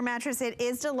standard air mattress, it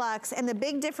is deluxe, and the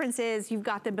big difference is you've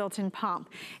got the built-in pump.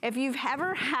 If you've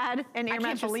ever had an air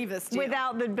mattress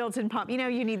without the built-in pump,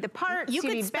 you need the parts, you need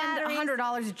could spend batteries.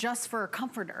 $100 just for a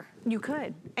comforter. You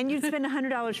could. And you'd spend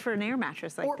 $100 for an air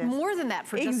mattress like this. Or more than that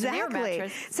for just an air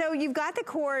mattress. So you've got the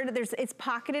cord, it's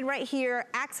pocketed right here,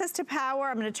 access to power,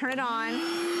 I'm gonna turn it on.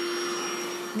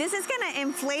 This is gonna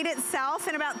inflate itself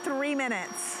in about 3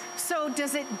 minutes. So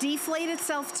does it deflate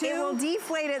itself too? It will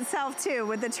deflate itself too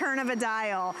with the turn of a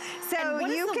dial. So and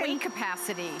what is the weight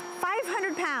capacity?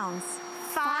 500 pounds.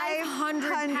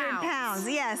 500 pounds.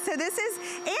 Yes, so this is,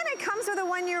 and it comes with a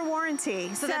 1-year warranty.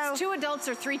 So that's 2 adults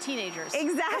or 3 teenagers.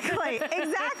 Exactly,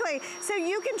 exactly. So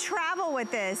you can travel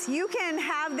with this. You can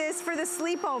have this for the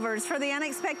sleepovers, for the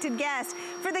unexpected guests,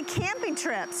 for the camping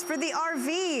trips, for the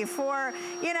RV, for,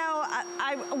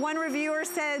 one reviewer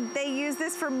said they use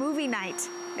this for movie night.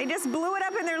 They just blew it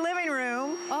up in their living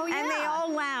room, and they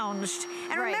all lounged.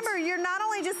 And remember, you're not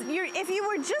only if you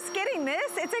were just getting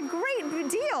this, it's a great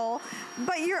deal,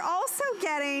 but you're also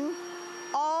getting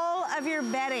all of your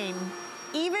bedding,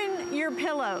 even your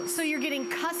pillows. So you're getting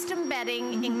custom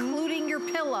bedding, including your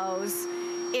pillows,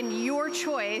 in your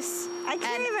choice. I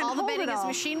can't even all the hold bedding it all. is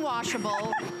machine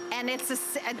washable, and this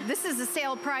is a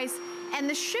sale price. And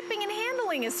the shipping and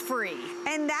handling is free.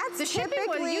 And that's the shipping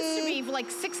used to be like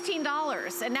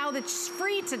 $16, and now it's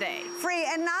free today. Free,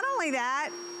 and not only that,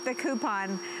 the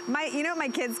coupon. You know what my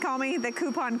kids call me? The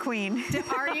coupon queen.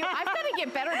 Are you? I've got to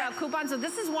get better about coupons, so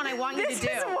this is one I want you to do.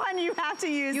 This is one you have to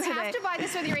use today. You have to buy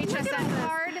this with your HSN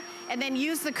card, and then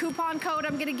use the coupon code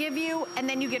I'm gonna give you, and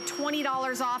then you get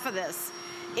 $20 off of this.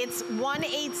 It's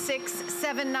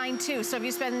 186792. So if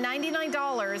you spend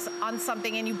 $99 on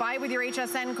something and you buy it with your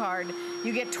HSN card,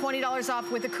 you get $20 off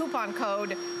with the coupon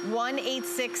code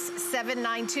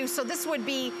 186792. So this would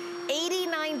be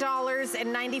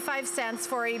 $89.95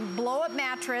 for a blow-up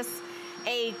mattress,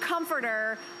 a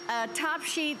comforter, a top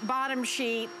sheet, bottom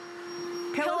sheet,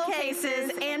 pillowcases,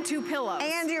 and 2 pillows.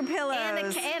 And your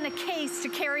pillows. And a case to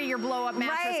carry your blow-up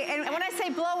mattress. Right. And when I say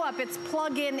blow-up, it's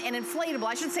plug-in and inflatable.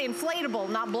 I should say inflatable,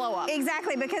 not blow-up.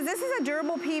 Exactly, because this is a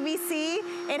durable PVC.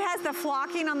 It has the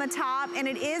flocking on the top, and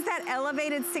it is that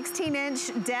elevated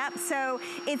 16-inch depth, so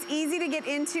it's easy to get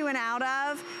into and out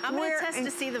of. I'm going to test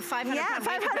to see the 500-pound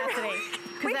weight capacity.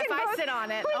 Because if I sit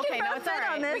on it, okay, no, it's all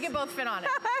right. We can both fit on it.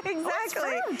 Exactly. Oh, it's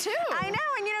firm, too. I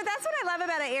know, and that's what I love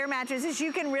about an air mattress is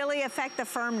you can really affect the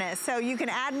firmness. So you can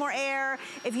add more air.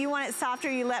 If you want it softer,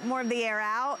 you let more of the air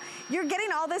out. You're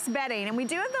getting all this bedding, and we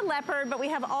do have the leopard, but we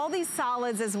have all these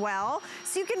solids as well.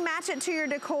 So you can match it to your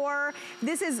decor.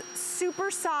 This is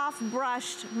super soft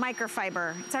brushed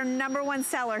microfiber. It's our #1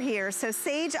 seller here. So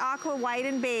sage, aqua, white,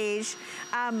 and beige.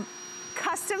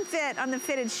 Custom fit on the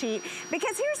fitted sheet.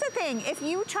 Because here's the thing, if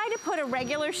you try to put a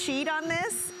regular sheet on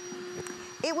this,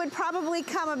 it would probably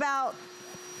come about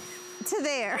to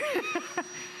there.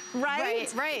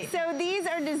 Right? Right. So these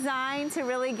are designed to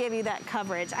really give you that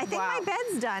coverage. I think my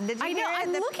bed's done. Did you hear it? I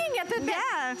know, I'm looking at the bed.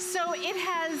 Yeah. So it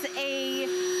has a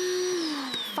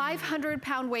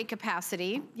 500-pound weight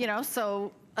capacity,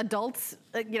 so adults,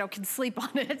 can sleep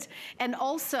on it. And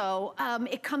also,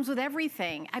 it comes with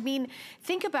everything. I mean,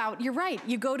 think about, you're right.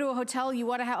 You go to a hotel, you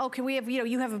want to have, can we have,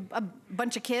 you have a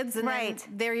bunch of kids, and then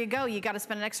there you go. You got to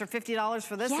spend an extra $50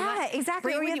 for this. Yeah,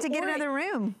 exactly. Or you have to get another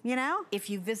room, If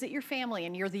you visit your family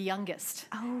and you're the youngest.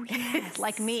 Oh, yes.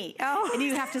 Like me. Oh. And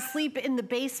you have to sleep in the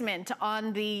basement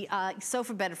on the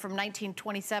sofa bed from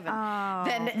 1927. Oh.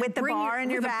 Then with the bar in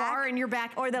your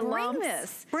back. Or the lumps. Bring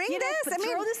this. Bring this.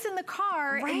 Throw this in the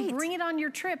car and bring it on your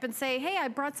trip and say, hey, I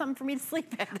brought something for me to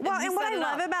sleep in. Well, and what I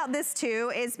love about this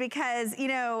too is because, you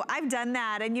know, I've done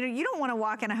that, and you don't want to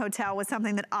walk in a hotel with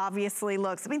something that obviously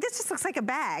looks, I mean, this just looks like a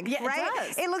bag, right? It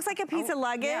does. It looks like a piece of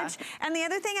luggage. Yeah. And the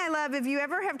other thing I love, if you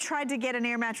ever have tried to get an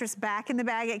air mattress back in the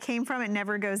bag it came from, it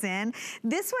never goes in.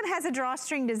 This one has a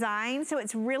drawstring design, so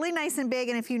it's really nice and big.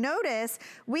 And if you notice,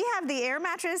 we have the air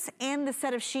mattress and the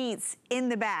set of sheets in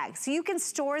the bag. So you can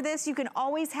store this, you can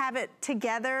always have it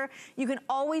together, you can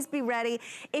always be ready.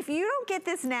 If you don't get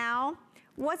this now,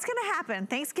 what's gonna happen?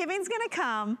 Thanksgiving's gonna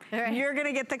come, you're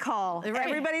gonna get the call.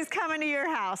 Everybody's coming to your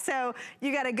house. So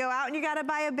you gotta go out and you gotta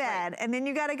buy a bed, and then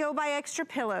you gotta go buy extra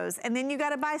pillows, and then you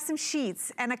gotta buy some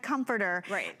sheets and a comforter.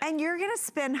 And you're gonna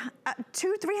spend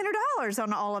 $200–300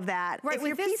 on all of that if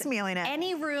you're piecemealing it.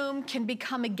 Any room can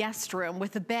become a guest room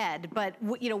with a bed, but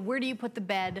you know, where do you put the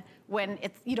bed when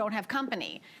you don't have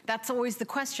company? That's always the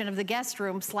question of the guest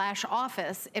room /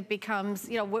 office. It becomes,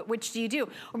 you know, which do you do?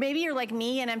 Or maybe you're like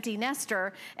me, an empty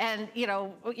nester, and you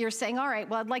know, you're saying, all right,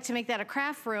 well, I'd like to make that a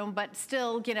craft room, but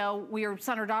still, you know, your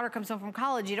son or daughter comes home from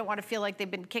college, you don't want to feel like they've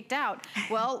been kicked out.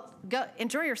 Well, go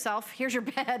enjoy yourself. Here's your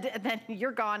bed, and then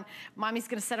you're gone. Mommy's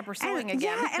gonna set up her sewing again.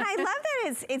 Yeah, and I love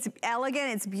that it's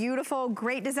elegant, it's beautiful,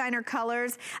 great designer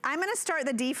colors. I'm gonna start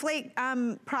the deflate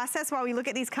process while we look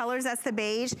at these colors. That's the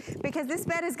beige, because this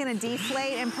bed is gonna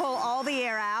deflate and pull all the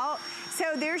air out. So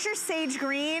there's your sage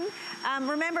green.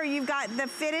 Remember, you've got the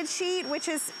fitted sheet, which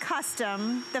is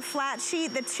custom, the flat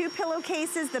sheet, the 2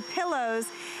 pillowcases, the pillows,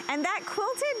 and that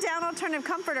quilted down alternative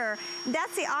comforter,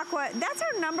 that's the aqua. That's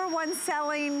our #1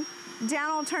 selling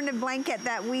down alternative blanket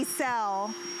that we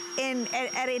sell in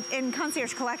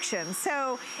Concierge Collection.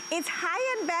 So it's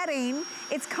high-end bedding,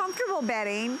 it's comfortable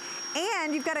bedding,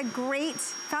 and you've got a great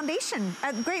foundation,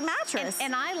 a great mattress.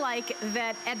 And I like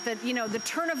that at the, you know, the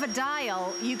turn of a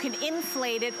dial, you can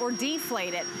inflate it or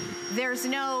deflate it. There's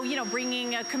no, you know,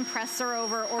 bringing a compressor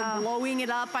over or blowing it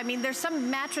up. I mean, there's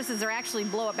some mattresses that are actually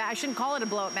blow-up. I shouldn't call it a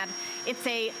blow-up mattress. It's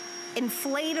a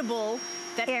inflatable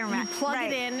that you plug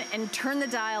it in and turn the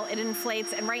dial, it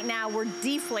inflates, and right now we're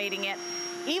deflating it.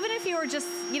 Even if you were just,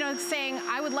 you know, saying,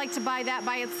 I would like to buy that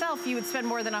by itself, you would spend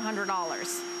more than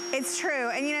 $100. It's true,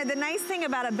 and you know, the nice thing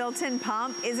about a built-in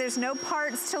pump is there's no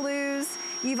parts to lose.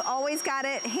 You've always got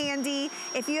it handy.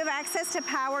 If you have access to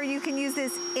power, you can use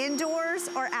this indoors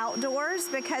or outdoors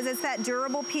because it's that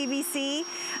durable PVC.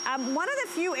 One of the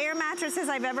few air mattresses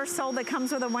I've ever sold that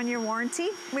comes with a 1-year warranty.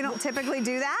 We don't typically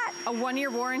do that. A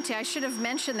 1-year warranty, I should have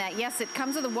mentioned that. Yes, it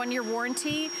comes with a 1-year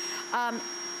warranty.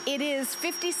 It is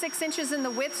 56 inches in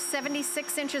the width,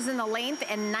 76 inches in the length,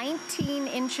 and 19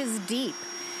 inches deep.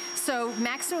 So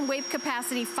maximum weight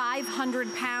capacity,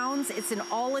 500 pounds. It's an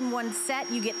all-in-one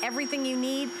set. You get everything you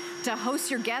need to host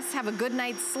your guests, have a good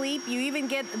night's sleep. You even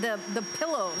get the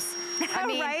pillows. I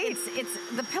mean, it's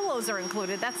the pillows are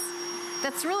included.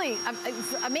 That's really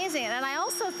amazing. And I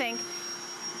also think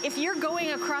if you're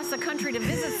going across the country to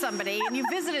visit somebody and you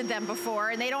visited them before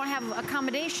and they don't have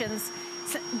accommodations,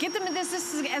 get them this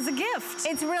as a gift.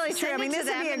 It's really true. I mean, this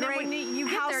would be a great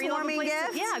housewarming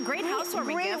gift. Yeah, great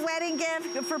housewarming gift. Great wedding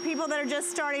gift for people that are just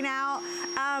starting out.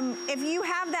 If you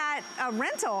have that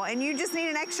rental and you just need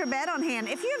an extra bed on hand,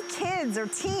 if you have kids or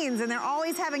teens and they're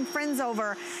always having friends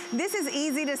over, this is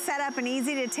easy to set up and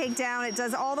easy to take down. It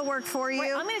does all the work for you.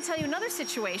 Wait, I'm going to tell you another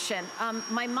situation.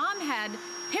 My mom had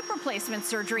hip replacement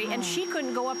surgery and she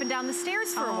couldn't go up and down the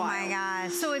stairs for a while. Oh my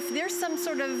gosh. So if there's some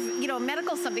sort of, you know,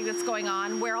 medical something that's going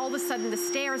on where all of a sudden the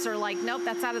stairs are like, nope,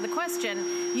 that's out of the question.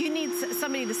 You need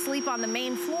somebody to sleep on the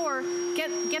main floor.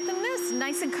 Get them this,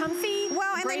 nice and comfy.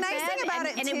 Well, and the nice thing about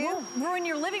it too, and it won't ruin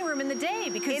your living room in the day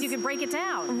because you can break it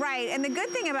down. Right, and the good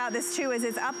thing about this too is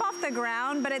it's up off the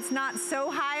ground, but it's not so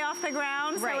high off the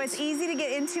ground, so it's easy to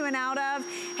get into and out of.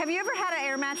 Have you ever had an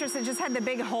air mattress that just had the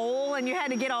big hole and you had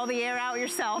to get all the air out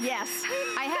yourself? Yes,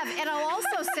 I have, and I'll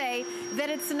also say that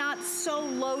it's not so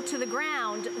low to the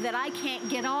ground that I can't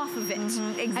get off of it.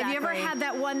 Exactly. Have you ever had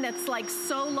that one that's like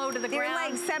so low to the ground?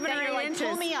 You're like 7 or 8 inches.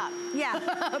 Pull me up. Yeah.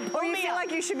 Or you feel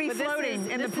like you should be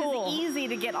floating in the pool. This is easy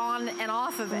to get on and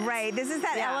off of it. Right. This is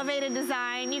that elevated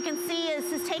design. You can see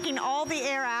this is taking all the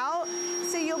air out,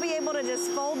 so you'll be able to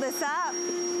just fold this up.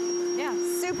 Yeah.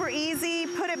 Super easy.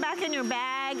 Put it back in your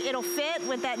bag. It'll fit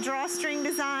with that drawstring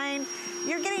design.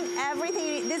 You're getting everything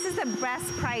you need. This is the best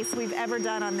price we've ever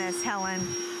done on this, Helen,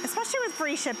 especially with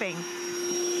free shipping.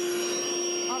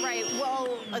 All right,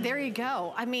 well, there you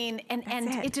go. I mean, and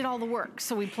it did all the work.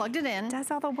 So we plugged it in. It does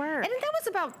all the work. And that was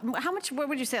about, how much, what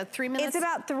would you say, 3 minutes? It's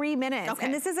about 3 minutes. Okay.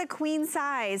 And this is a queen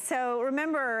size. So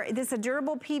remember, this is a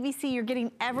durable PVC. You're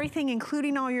getting everything,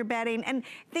 including all your bedding. And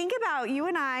think about you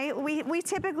and I, we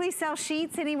typically sell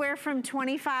sheets anywhere from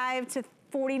 $25 to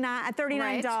 $39.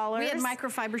 Right. We had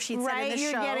microfiber sheets in the show.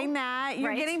 You're getting that.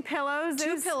 You're getting pillows.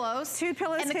 Two pillows.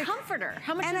 And the comforter.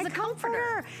 How much is the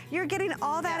comforter? You're getting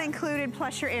all that included,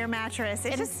 plus your air mattress.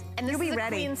 It's and this you'll be is a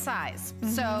ready. queen size.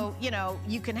 So, you know,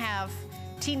 you can have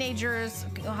teenagers,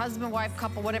 husband, wife,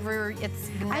 couple, whatever. It's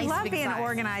nice. I love big being size.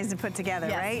 organized and put together,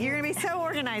 right? You're gonna be so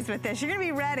organized with this. You're gonna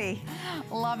be ready.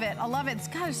 Love it. I love it.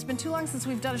 God, it's been too long since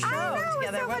we've done a show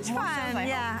together. It's so much fun.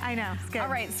 Yeah, I know. It's good. All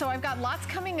right, so I've got lots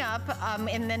coming up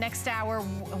in the next hour.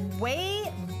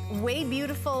 Way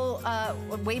Beautiful,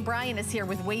 Way Bryan is here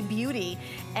with Way Beauty,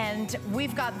 and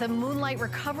we've got the Moonlight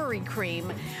Recovery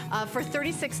Cream for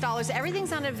 $36.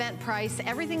 Everything's on event price.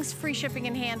 Everything's free shipping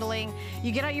and handling.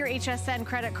 You get out your HSN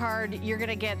credit card, you're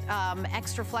gonna get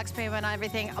extra flex payment on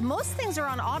everything. Most things are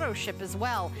on auto ship as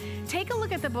well. Take a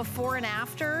look at the before and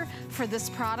after for this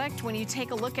product. When you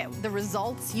take a look at the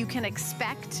results you can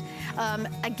expect,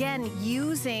 again,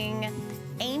 using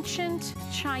ancient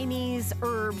Chinese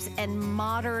herbs and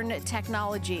modern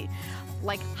technology,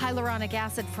 like hyaluronic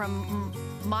acid from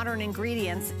modern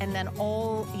ingredients, and then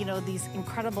all, you know, these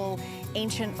incredible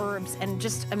ancient herbs, and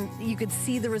just you could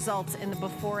see the results in the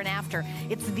before and after.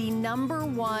 It's the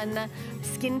 #1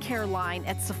 skincare line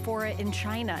at Sephora in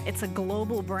China. It's a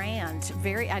global brand.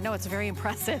 I know it's very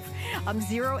impressive.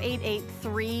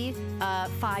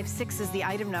 088356 is the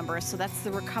item number, so that's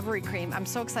the recovery cream. I'm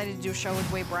so excited to do a show with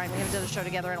Way Bryan. We haven't done a show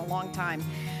together in a long time.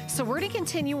 So we're gonna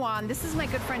continue on. This is my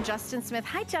good friend Justin Smith.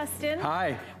 Hi, Justin.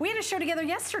 Hi. We had a show together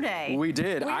yesterday. We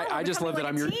did. I just love that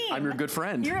I'm your good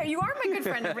friend. You are my good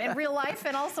friend in real life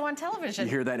and also on television.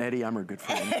 You hear that, Eddie? I'm her good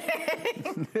friend.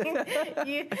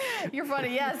 You're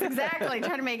funny. Yes, exactly.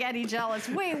 Trying to make Eddie jealous.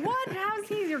 Wait, what? How's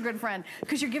he your good friend?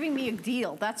 Because you're giving me a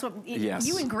deal. That's what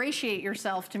you ingratiate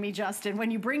yourself to me, Justin, when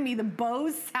you bring me the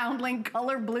Bose SoundLink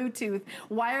Color Bluetooth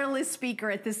wireless speaker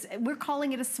at this. We're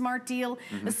calling it a smart deal.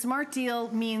 A smart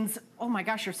deal means, oh my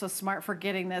gosh, you're so smart for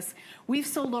getting this. We've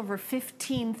sold over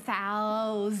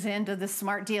 15,000 of the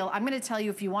smart deal. I'm gonna tell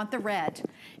you, if you want the red,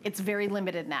 it's very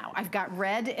limited now. I've got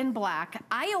red and black.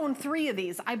 I own 3 of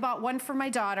these. I bought one for my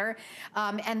daughter,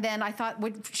 and then I thought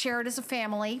we'd share it as a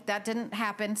family. That didn't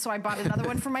happen, so I bought another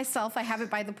one for myself. I have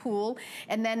it by the pool,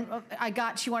 and then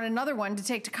she wanted another one to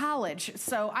take to college.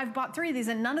 So I've bought 3 of these,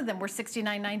 and none of them were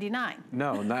 $69.99.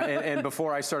 No, and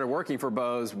before I started working for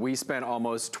Bose, we spent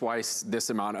almost twice this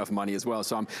amount of money as well.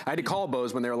 So I had to call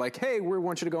Bose when they were like, hey, we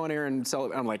want you to go in here and sell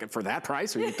it. I'm like, for that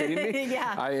price? Are you kidding me?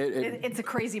 Yeah, it's a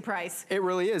crazy price. It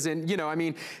really is. And you know, I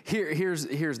mean, here's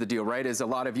the deal, right? Is a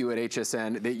lot of you at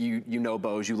HSN that you know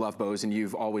Bose, you love Bose, and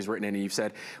you've always written in and you've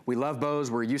said, we love Bose,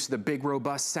 we're used to the big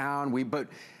robust sound, but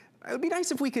it would be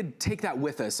nice if we could take that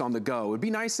with us on the go. It would be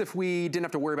nice if we didn't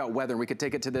have to worry about weather and we could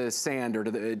take it to the sand or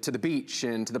to the beach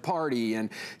and to the party and,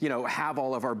 you know, have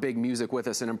all of our big music with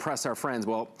us and impress our friends.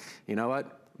 Well, you know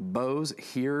what? Bose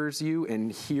hears you,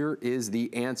 and here is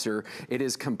the answer. It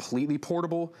is completely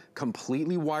portable,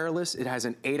 completely wireless. It has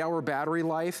an 8-hour battery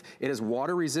life. It is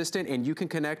water resistant, and you can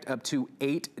connect up to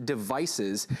 8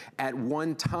 devices at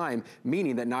one time,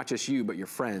 meaning that not just you, but your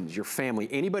friends, your family,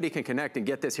 anybody can connect. And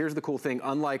get this, here's the cool thing.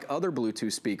 Unlike other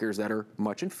Bluetooth speakers that are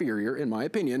much inferior, in my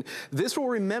opinion, this will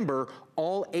remember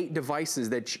all 8 devices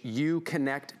that you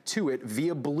connect to it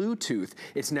via Bluetooth.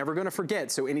 It's never gonna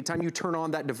forget. So anytime you turn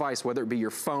on that device, whether it be your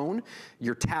phone,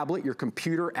 your tablet, your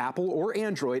computer, Apple or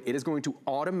Android, it is going to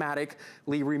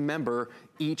automatically remember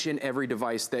each and every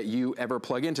device that you ever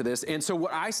plug into this. And so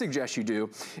what I suggest you do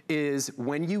is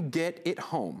when you get it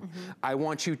home, I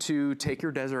want you to take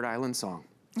your Desert Island song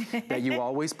that you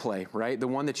always play, right? The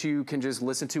one that you can just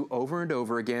listen to over and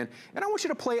over again. And I want you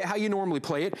to play it how you normally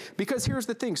play it, because here's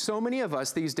the thing. So many of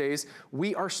us these days,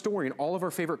 we are storing all of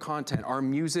our favorite content, our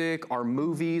music, our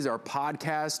movies, our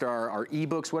podcasts, our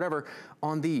ebooks, whatever,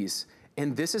 on these.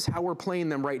 And this is how we're playing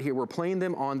them right here. We're playing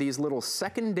them on these little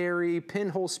secondary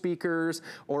pinhole speakers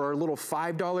or our little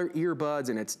 $5 earbuds,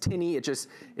 and it's tinny. It just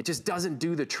doesn't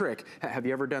do the trick. Have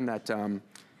you ever done that?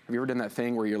 Have you ever done that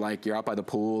thing where you're out by the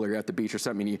pool or you're at the beach or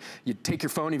something, and you take your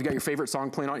phone, you've got your favorite song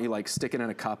playing on it, and you like stick it in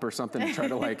a cup or something to try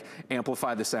to like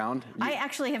amplify the sound? I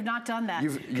actually have not done that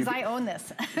because I own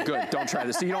this. Good, don't try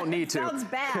this. So you don't need to. Sounds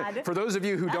bad. For those of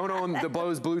you who don't own the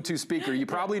Bose Bluetooth speaker, you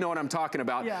probably know what I'm talking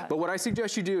about. Yeah. But what I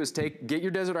suggest you do is get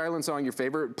your Desert Island song, your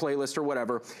favorite playlist or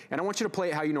whatever, and I want you to play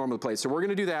it how you normally play it. So we're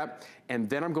gonna do that, and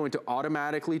then I'm going to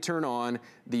automatically turn on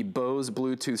the Bose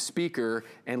Bluetooth speaker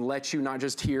and let you not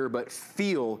just hear, but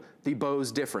feel the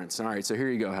Bose difference. All right, so here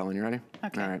you go, Helen, you ready?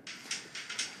 Okay. All right.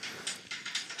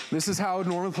 This is how I would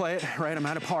normally play it, right? I'm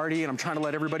at a party and I'm trying to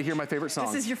let everybody hear my favorite song.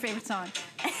 This is your favorite song.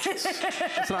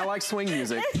 Listen, I like swing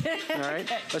music. All right,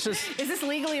 let's just. Is this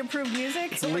legally approved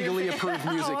music? It's legally approved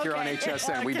music here on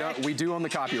HSN. Okay. We do own the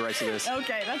copyrights to this.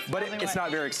 Okay, that's. But it's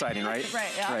not very exciting, right? Right.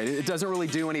 Yeah. Right. It doesn't really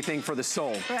do anything for the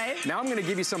soul. Right. Now I'm going to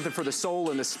give you something for the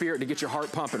soul and the spirit to get your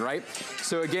heart pumping, right?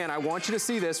 So again, I want you to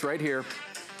see this right here.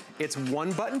 It's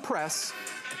one button press.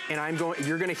 And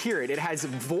you're gonna hear it. It has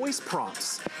voice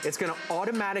prompts. It's gonna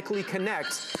automatically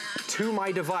connect to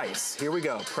my device. Here we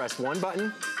go. Press one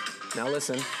button. Now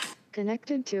listen.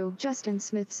 Connected to Justin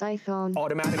Smith's iPhone.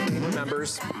 Automatically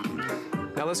remembers.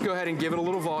 Now let's go ahead and give it a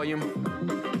little volume.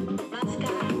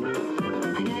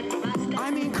 I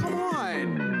mean, come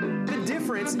on. The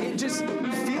difference, it just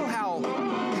feel how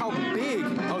big.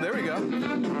 Oh, there we go.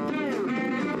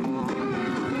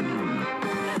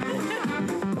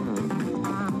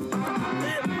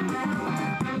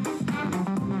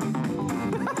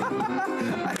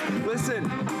 Listen,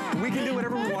 we can do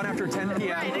whatever we want after 10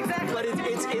 p.m. Right, exactly. But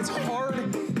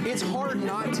it's hard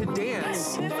not to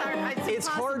dance. It's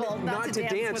hard not to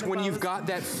dance when you've got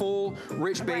that full,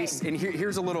 rich bass. Right. And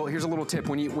here's a little tip.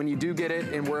 When you do get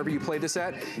it, and wherever you play this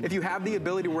at, if you have the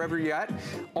ability wherever you're at,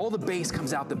 all the bass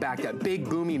comes out the back. That big,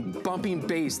 booming, bumping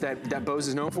bass that Bose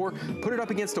is known for. Put it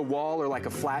up against a wall or like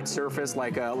a flat surface,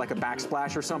 like a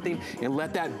backsplash or something, and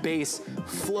let that bass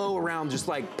flow around, just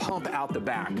like pump out the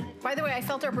back. By the way, I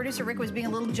felt our producer Rick was being a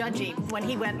little judgy when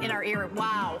he went in our ear.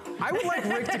 Wow. I would like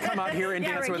Rick to come out here and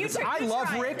dance with us. I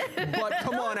love Rick, but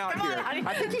come on out here.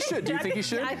 I think he should. Do you think he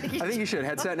should? I think he should.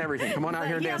 Headset and everything. Come on out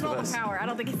here and dance with us. He has all the power. I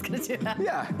don't think he's going to do that.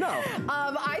 Yeah, no.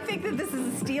 I think that this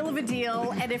is a steal of a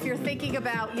deal, and if you're thinking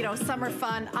about, summer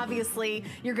fun, obviously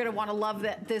you're going to want to love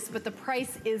this, but the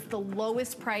price is the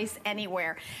lowest price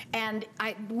anywhere, and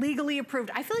I legally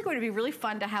approved. I feel like it would be really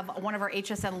fun to have one of our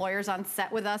HSN lawyers on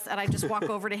set with us, and I just walk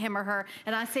over to him or her,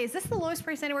 and I say, "Is this the lowest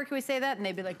price anywhere? Can we say that?" And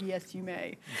they'd be like, "Yes, you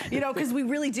may." Because we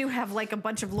really do have like a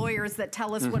bunch of lawyers that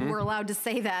tell us when we're allowed to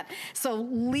say that. So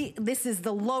this is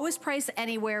the lowest price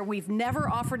anywhere. We've never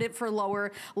offered it for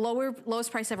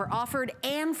lowest price ever offered,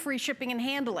 and free shipping and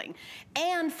handling,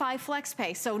 and 5 flex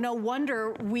pay. So no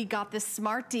wonder we got this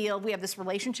smart deal. We have this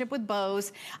relationship with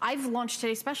Bose. I've launched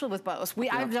today's special with Bose.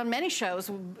 I've done many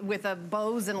shows with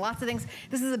Bose and lots of things.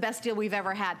 This is the best deal we've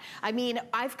ever had. I mean,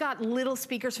 I've got little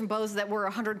speakers from Bose that were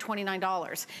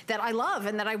 $129 that I love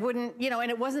and that I wouldn't, and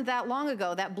it wasn't that long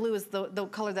ago. That blue is the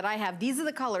color that I have. These are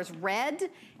the colors, red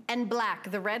and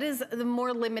black. The red is the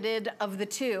more limited of the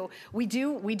two. We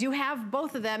do have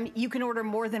both of them. You can order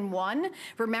more than one.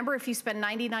 Remember, if you spend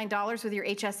 $99 with your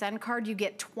HSN card, you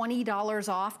get $20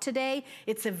 off today.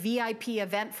 It's a VIP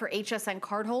event for HSN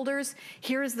cardholders.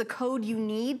 Here is the code you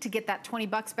need to get that 20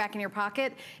 bucks back in your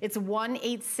pocket. It's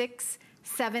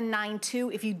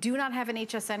 186-792. If you do not have an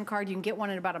HSN card, you can get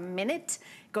one in about a minute.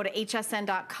 Go to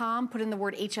hsn.com, put in the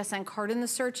word HSN card in the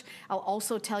search. I'll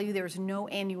also tell you there's no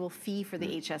annual fee for the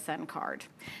HSN card.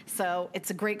 So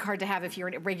it's a great card to have if you're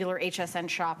a regular HSN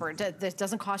shopper. It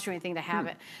doesn't cost you anything to have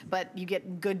it, but you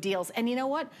get good deals. And you know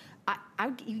what?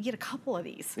 You get a couple of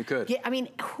these. You could. I mean,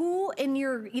 who in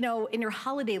your, in your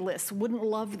holiday list wouldn't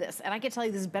love this? And I can tell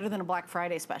you this is better than a Black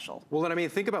Friday special. Well, then, I mean,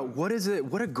 think about what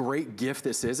a great gift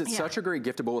this is. It's such a great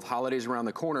giftable with holidays around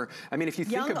the corner. I mean, if you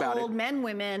think about it. Young, old, men,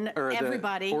 women,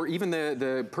 everybody. Or even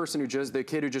the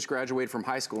kid who just graduated from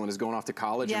high school and is going off to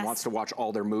college and wants to watch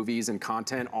all their movies and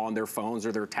content on their phones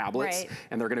or their tablets. Right.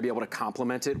 And they're going to be able to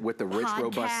complement it with the rich,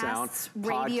 robust sound.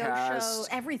 Radio show,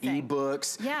 everything.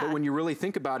 Ebooks. Yeah. But when you really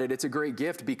think about it, it's a great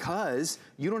gift because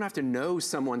you don't have to know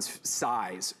someone's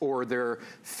size or their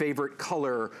favorite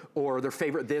color or their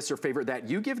favorite this or favorite that.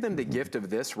 You give them the gift of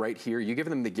this right here. You give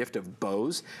them the gift of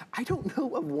Bose. I don't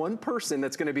know of one person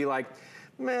that's going to be like,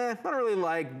 meh, I don't really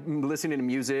like listening to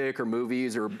music or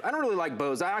movies, or I don't really like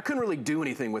Bose. I couldn't really do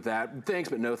anything with that. Thanks,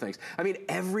 but no thanks. I mean,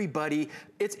 everybody,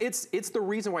 it's the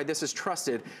reason why this is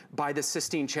trusted by the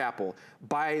Sistine Chapel,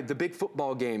 by the big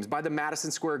football games, by the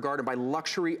Madison Square Garden, by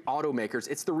luxury automakers.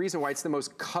 It's the reason why it's the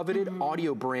most coveted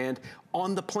audio brand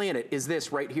on the planet is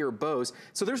this right here, Bose.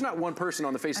 So there's not one person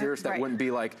on the face of the earth that wouldn't be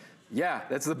like, yeah,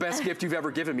 that's the best gift you've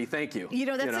ever given me. Thank you.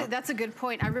 That's a good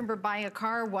point. I remember buying a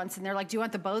car once, and they're like, "Do you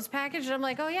want the Bose package?" And I'm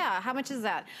like, "Oh yeah, how much is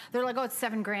that?" They're like, "Oh, it's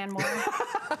 $7 grand more."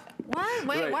 What?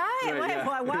 Wait,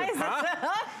 why? Why is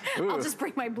that? I'll just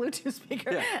bring my Bluetooth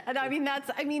speaker. Yeah. And I mean,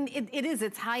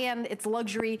 it's high end, it's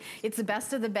luxury, it's the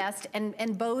best of the best,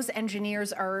 and Bose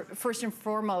engineers are first and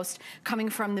foremost coming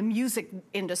from the music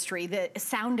industry, the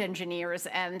sound engineers,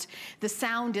 and the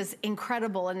sound is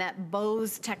incredible, and that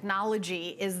Bose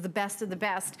technology is the best best of the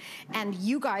best. And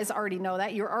you guys already know that.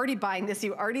 You're already buying this.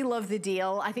 You already love the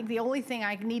deal. I think the only thing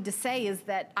I need to say is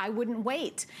that I wouldn't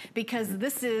wait, because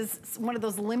this is one of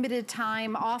those limited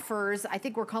time offers. I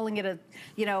think we're calling it a,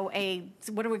 you know,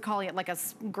 what are we calling it? Like a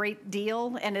great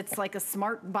deal, and it's like a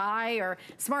smart buy or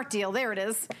smart deal. There it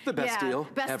is. The best deal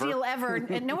best ever. deal ever.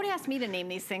 And nobody asked me to name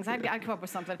these things. I'd come up with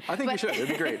something. I think you should. It'd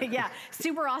be great. Yeah,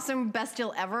 super awesome best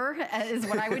deal ever is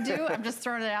what I would do. I'm just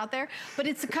throwing it out there. But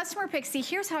it's a customer pick. See,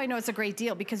 here's how I know it's a great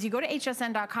deal, because you go to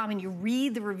hsn.com and you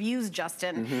read the reviews,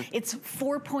 Justin. It's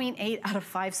 4.8 out of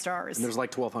 5 stars. And there's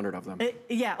like 1,200 of them.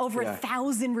 Yeah, over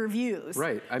 1,000 reviews.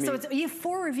 Right. I mean, so you have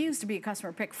 4 reviews to be a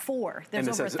customer pick. 4. There's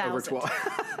over 1,000. Over 12.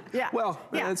 Yeah. Well,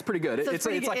 yeah. It's pretty good. So it's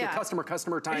pretty like good, a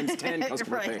customer times 10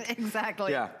 customer right, pick.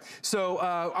 Exactly. Yeah. So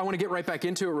I want to get right back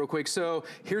into it real quick. So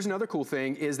here's another cool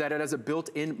thing, is that it has a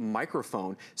built-in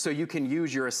microphone. So you can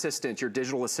use your assistant, your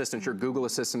digital assistant, your Google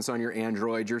assistants on your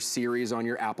Android, your Siris on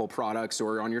your Apple products,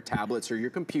 or on your tablets or your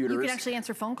computers. You can actually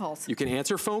answer phone calls. You can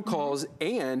answer phone calls,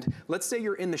 and let's say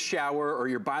you're in the shower or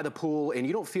you're by the pool and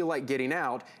you don't feel like getting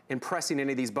out and pressing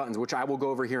any of these buttons, which I will go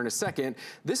over here in a second.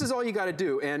 This is all you got to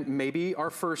do. And maybe our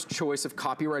first choice of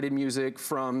copyrighted music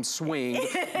from Swing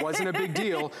wasn't a big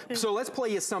deal. So let's play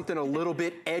you something a little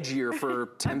bit edgier for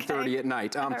 10:30 at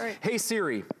night. Right. Hey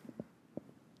Siri,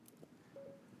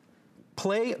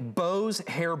 play Bose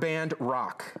Hairband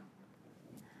Rock.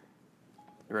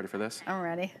 You ready for this? I'm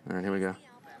ready. All right, here we go.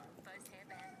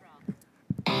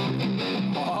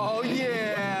 Oh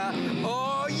yeah!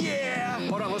 Oh yeah!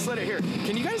 Hold on, let's let it hear.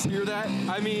 Can you guys hear that?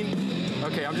 I mean,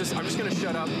 okay, I'm just gonna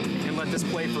shut up and let this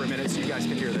play for a minute so you guys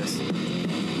can hear this.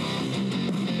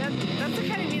 That's the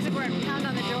kind of music where I pound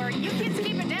on the door. You kids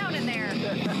keep it down in there.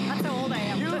 That's how old I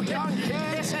am. You young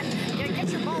kids! Get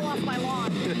your ball off my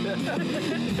lawn.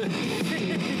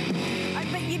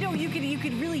 But you know, you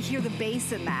could really hear the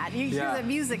bass in that. You hear the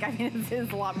music. I mean,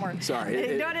 it's a lot more.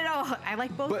 Sorry. No. I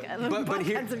like both,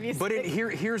 both kinds of music. But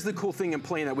here's the cool thing in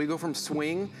playing that. We go from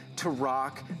swing to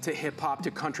rock to hip hop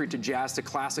to country to jazz to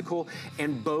classical,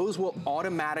 and Bose will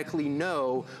automatically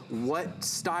know what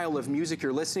style of music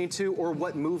you're listening to, or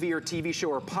what movie or TV show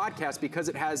or podcast, because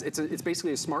it's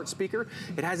basically a smart speaker.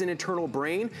 It has an internal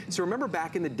brain. So remember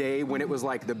back in the day when it was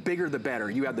like the bigger the better.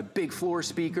 You had the big floor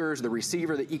speakers, the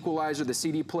receiver, the equalizer, the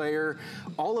CD player.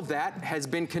 All of that has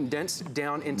been condensed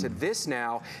down into this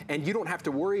now, and you don't have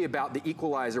to worry about the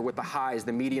equalizer with the highs,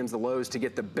 the mediums, the lows to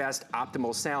get the best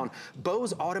optimal sound.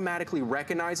 Bose automatically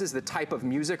recognizes the type of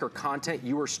music or content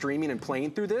you are streaming and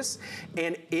playing through this,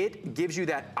 and it gives you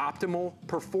that optimal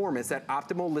performance, that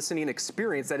optimal listening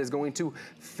experience that is going to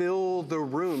fill the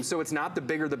room. So it's not the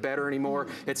bigger the better anymore.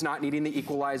 It's not needing the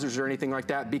equalizers or anything like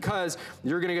that, because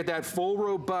you're gonna get that full,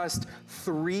 robust,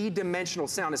 3-dimensional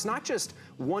sound. It's not just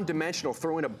one-dimensional,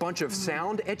 throwing a bunch of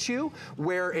sound at you,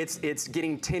 where it's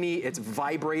getting tinny, it's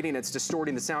vibrating, it's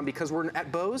distorting the sound, because we're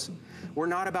at Bose, we're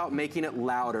not about making it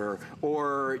louder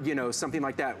or, you know, something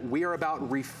like that. We are about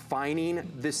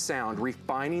refining the sound,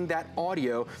 refining that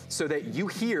audio so that you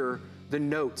hear the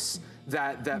notes,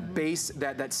 that bass,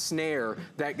 that snare,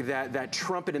 that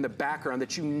trumpet in the background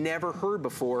that you never heard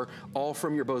before, all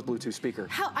from your Bose Bluetooth speaker.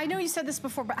 I know you said this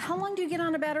before, but how long do you get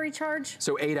on a battery charge?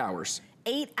 So 8 hours.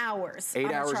 8 hours.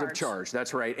 8 hours of charge,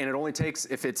 that's right. And it only takes,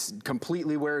 if it's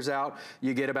completely wears out,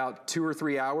 you get about 2 or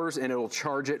 3 hours, and it'll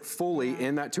charge it fully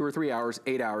in that 2 or 3 hours,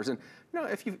 8 hours. And you know,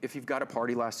 if you've got a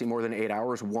party lasting more than 8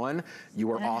 hours, one,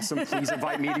 you are awesome. Please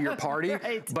invite me to your party.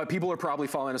 Right. But people are probably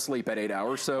falling asleep at 8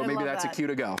 hours, so maybe that's a cue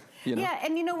to go. You know? Yeah,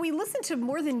 and you know, we listen to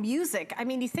more than music. I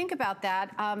mean, you think about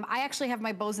that. I actually have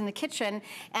my Bose in the kitchen,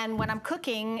 and when I'm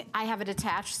cooking, I have it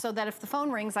attached so that if the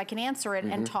phone rings, I can answer it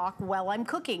and talk while I'm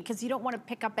cooking, because you don't want to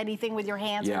pick up anything with your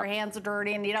hands when your hands are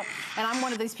dirty, and you know. And I'm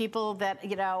one of these people that,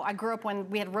 you know, I grew up when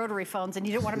we had rotary phones, and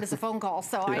you didn't want to miss a phone call,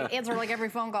 so I answer like every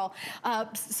phone call.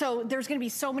 So there's going to be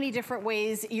so many different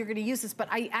ways you're going to use this, but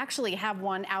I actually have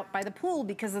one out by the pool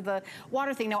because of the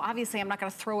water thing. Now, obviously, I'm not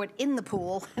going to throw it in the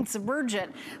pool and submerge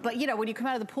it, but you know, when you come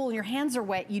out of the pool and your hands are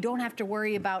wet, you don't have to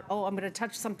worry about, oh, I'm going to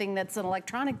touch something that's an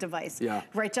electronic device. Yeah.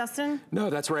 Right, Justin? No,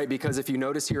 that's right, because if you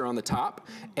notice here on the top,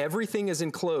 everything is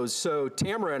enclosed. So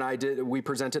Tamara and I we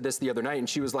presented this the other night, and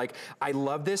she was like, I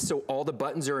love this, so all the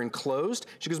buttons are enclosed.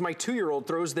 She goes, my 2-year-old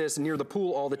throws this near the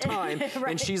pool all the time,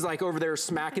 and she's like over there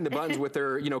smacking the buttons with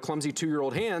their, you know, clumsy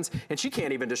 2-year-old hands, and she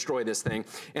can't even destroy this thing.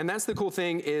 And that's the cool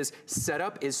thing, is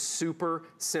setup is super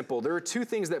simple. There are 2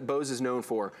 things that Bose is known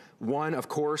for. One, of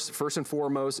course, first and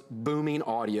foremost, booming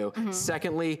audio.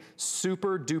 Secondly,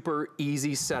 super duper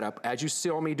easy setup. As you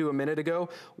saw me do a minute ago,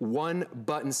 one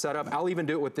button setup. I'll even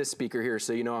do it with this speaker here,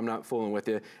 so you know I'm not fooling with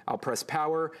you. I'll press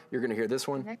power. You're gonna hear this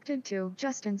one. Connected to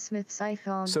Justin Smith's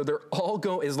iPhone. So they're all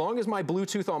going, as long as my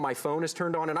Bluetooth on my phone is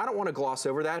turned on, and I don't want to gloss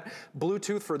over that.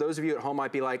 Bluetooth, for those of you at home,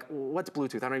 might be like, what's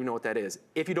Bluetooth? I don't even know what that is.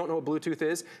 If you don't know what Bluetooth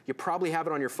is, you probably have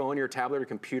it on your phone, your tablet, or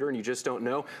computer, and you just don't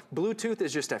know. Bluetooth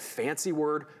is just a fancy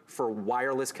word for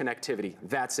wireless connectivity.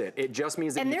 That's it. It just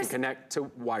means that you can connect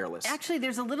to wireless. Actually,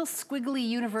 there's a little squiggly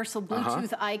universal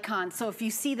Bluetooth icon. So if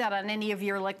you see that on any of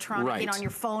your electronic, you know, on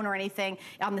your phone or anything,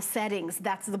 on the settings,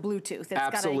 that's the Bluetooth. It's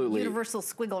got a universal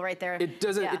squiggle right there. It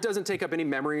doesn't take up any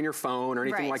memory in your phone or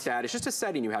anything like that. It's just a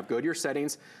setting you have. Go to your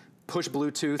settings, push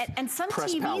Bluetooth, and some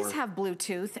press TVs power. have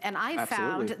Bluetooth, and I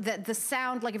found that the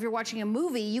sound, like if you're watching a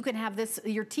movie, you can have this,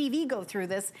 your TV go through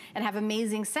this and have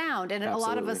amazing sound. And a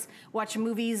lot of us watch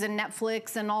movies and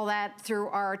Netflix and all that through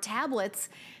our tablets.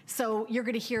 So you're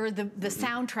going to hear the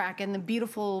soundtrack and the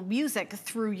beautiful music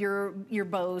through your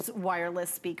Bose wireless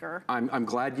speaker. I'm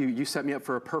glad you set me up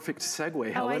for a perfect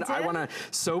segue, Helen. I want to,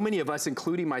 so many of us,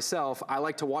 including myself, I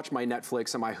like to watch my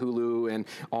Netflix and my Hulu and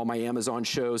all my Amazon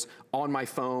shows on my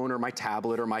phone or my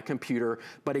tablet or my computer.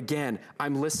 But again,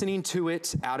 I'm listening to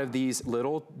it out of these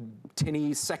little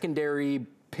tinny secondary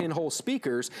pinhole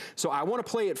speakers. So I want to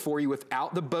play it for you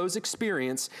without the Bose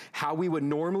experience, how we would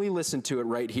normally listen to it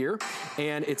right here.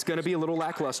 And it's going to be a little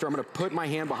lackluster. I'm going to put my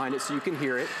hand behind it so you can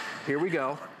hear it. Here we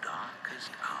go.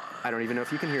 I don't even know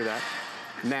if you can hear that.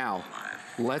 Now,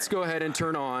 let's go ahead and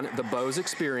turn on the Bose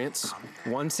experience.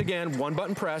 Once again, one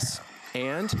button press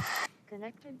and...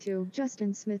 Connected to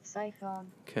Justin Smith's iPhone.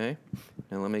 Okay,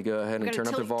 and let me go ahead and turn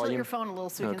up the volume. Tilt your phone a little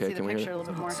so you can see the picture a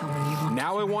little bit more.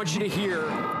 Now I want you to hear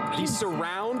the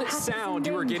surround sound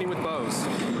you are getting with Bose.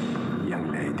 Young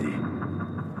lady,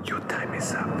 your time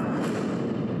is up.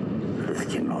 This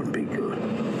cannot be good.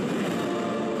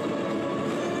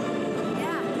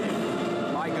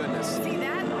 Yeah. My goodness. See,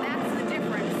 that's the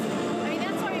difference. I mean,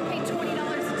 that's why we pay $20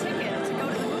 a ticket to go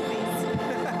to the movies.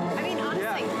 I mean,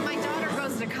 honestly, my daughter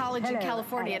goes to college in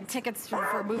California, and tickets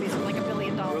for movies are like $1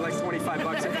 billion. They're like 25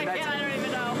 bucks. I don't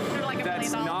even know. They're like $1 billion.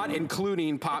 That's not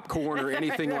including popcorn or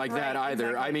anything like that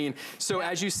either. Exactly. I mean, so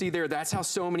as you see there, that's how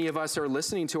so many of us are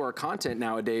listening to our content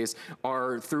nowadays,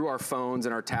 are through our phones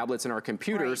and our tablets and our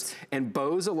computers. And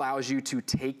Bose allows you to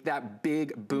take that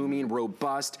big, booming,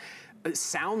 robust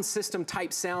sound system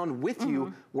type sound with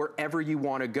you wherever you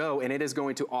want to go, and it is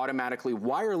going to automatically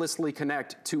wirelessly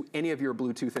connect to any of your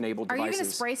Bluetooth enabled devices. Are you going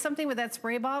to spray something with that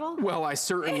spray bottle? Well, I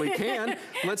certainly can.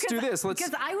 Let's do this.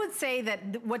 Because I would say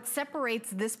that what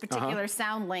separates this particular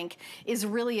sound link is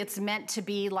really it's meant to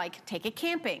be like, take it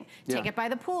camping, take it by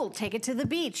the pool, take it to the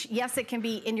beach. Yes, it can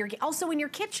be in your, also in your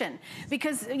kitchen,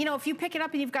 because you know, if you pick it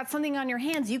up and you've got something on your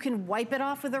hands, you can wipe it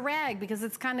off with a rag because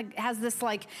it's kind of has this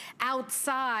like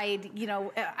outside, you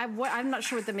know, I'm not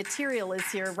sure what the material is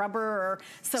here, rubber or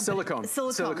something.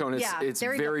 Silicone. It's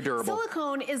very durable.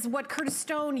 Silicone is what Curtis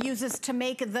Stone uses to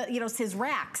make the, you know, his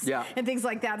racks and things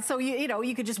like that. So you know,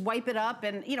 you could just wipe it up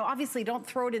and, you know, obviously don't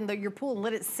throw it in your pool and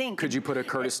let it sink. Could you put a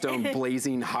Curtis Stone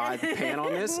blazing hot pan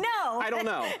on this? No. I don't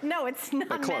know. No, it's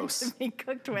not meant to be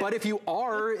cooked with. But if you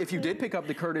did pick up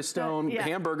the Curtis Stone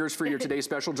hamburgers for your today's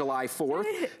special July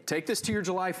 4th, take this to your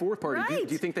July 4th party.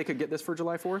 Do you think they could get this for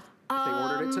July 4th? If they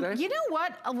ordered it today? You know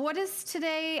what? What is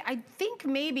today? I think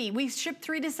maybe we ship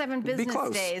 3 to 7 business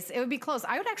days. It would be close.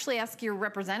 I would actually ask your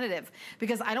representative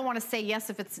because I don't want to say yes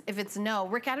if it's no.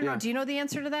 Rick, I don't know. Do you know the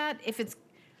answer to that? If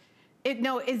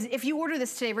you order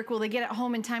this today, Rick, will they get it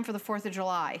home in time for the 4th of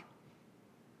July?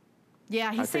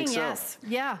 Yeah, he's saying yes.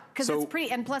 Yeah, because it's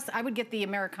pretty, and plus I would get the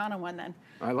Americana one then.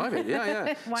 I love it,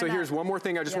 yeah. So here's one more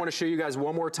thing. I just want to show you guys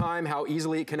one more time how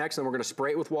easily it connects, and we're going to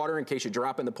spray it with water in case you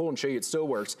drop in the pool and show you it still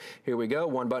works. Here we go,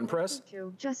 one button press.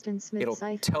 Justin Smith's It'll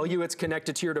iPhone. tell you it's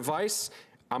connected to your device.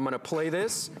 I'm going to play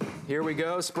this. Here we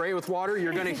go, spray it with water.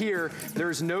 You're going to hear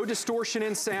there's no distortion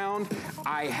in sound.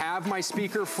 I have my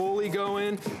speaker fully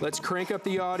going. Let's crank up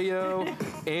the audio,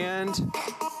 and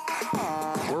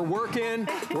we're working.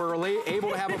 We're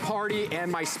able to have a party,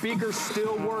 and my speaker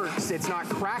still works. It's not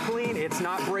crackling. It's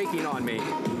not breaking on me.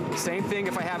 Same thing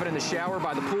if I have it in the shower,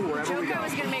 by the pool, wherever we go. The joke I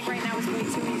was going to make right now is way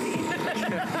too easy.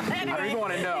 Anyway, I don't even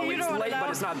want to know. It's late, but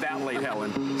it's not that late,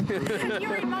 Helen. You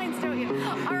read minds, don't you?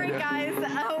 All right, guys.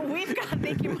 We've got,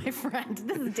 thank you, my friend.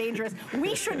 This is dangerous.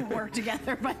 We shouldn't work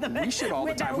together, by the way. We should all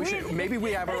the time. Maybe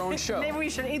we have our own show. Maybe we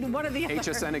should. Either one of the other.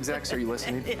 HSN execs, are you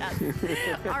listening? Yes.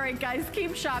 All right, guys,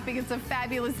 keep shopping. It's a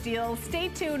fabulous deal. Stay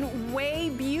tuned. Way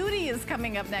Beauty is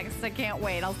coming up next. I can't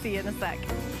wait. I'll see you in a sec.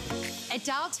 At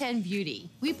Dial 10 Beauty,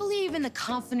 we believe in the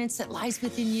confidence that lies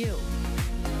within you.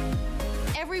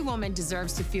 Every woman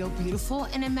deserves to feel beautiful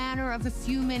in a matter of a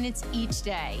few minutes each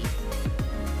day.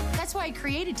 That's why I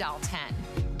created Dial 10.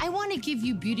 I want to give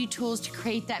you beauty tools to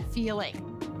create that feeling.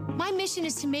 My mission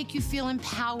is to make you feel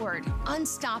empowered,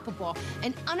 unstoppable,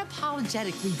 and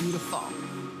unapologetically beautiful.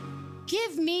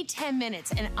 Give me 10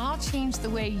 minutes and I'll change the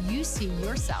way you see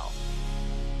yourself.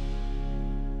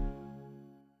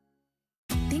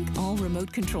 Think all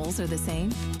remote controls are the same?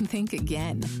 Think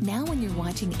again. Now when you're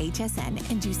watching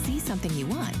HSN and you see something you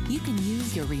want, you can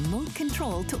use your remote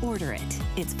control to order it.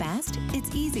 It's fast,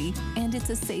 it's easy, and it's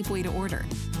a safe way to order.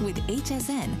 With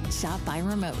HSN, shop by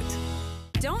remote.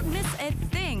 Don't miss a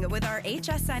thing with our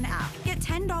HSN app. Get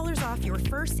 $10 off your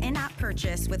first in-app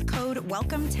purchase with code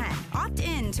WELCOME10. Opt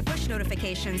in to push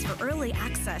notifications for early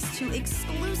access to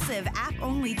exclusive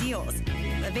app-only deals.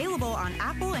 Available on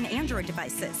Apple and Android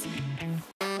devices.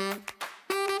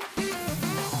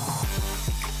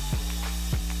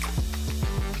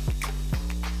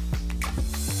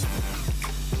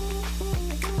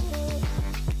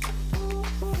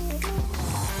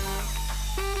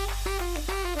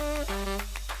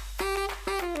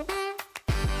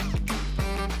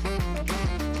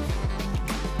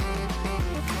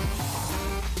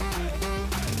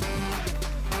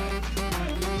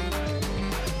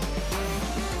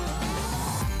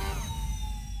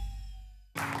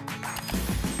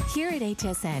 Here at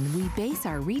HSN, we base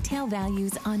our retail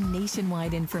values on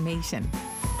nationwide information.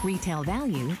 Retail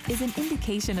value is an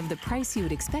indication of the price you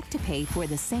would expect to pay for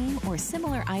the same or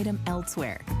similar item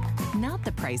elsewhere, not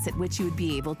the price at which you would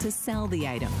be able to sell the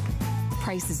item.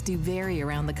 Prices do vary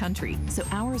around the country, so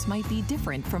ours might be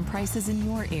different from prices in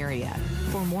your area.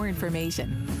 For more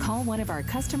information, call one of our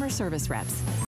customer service reps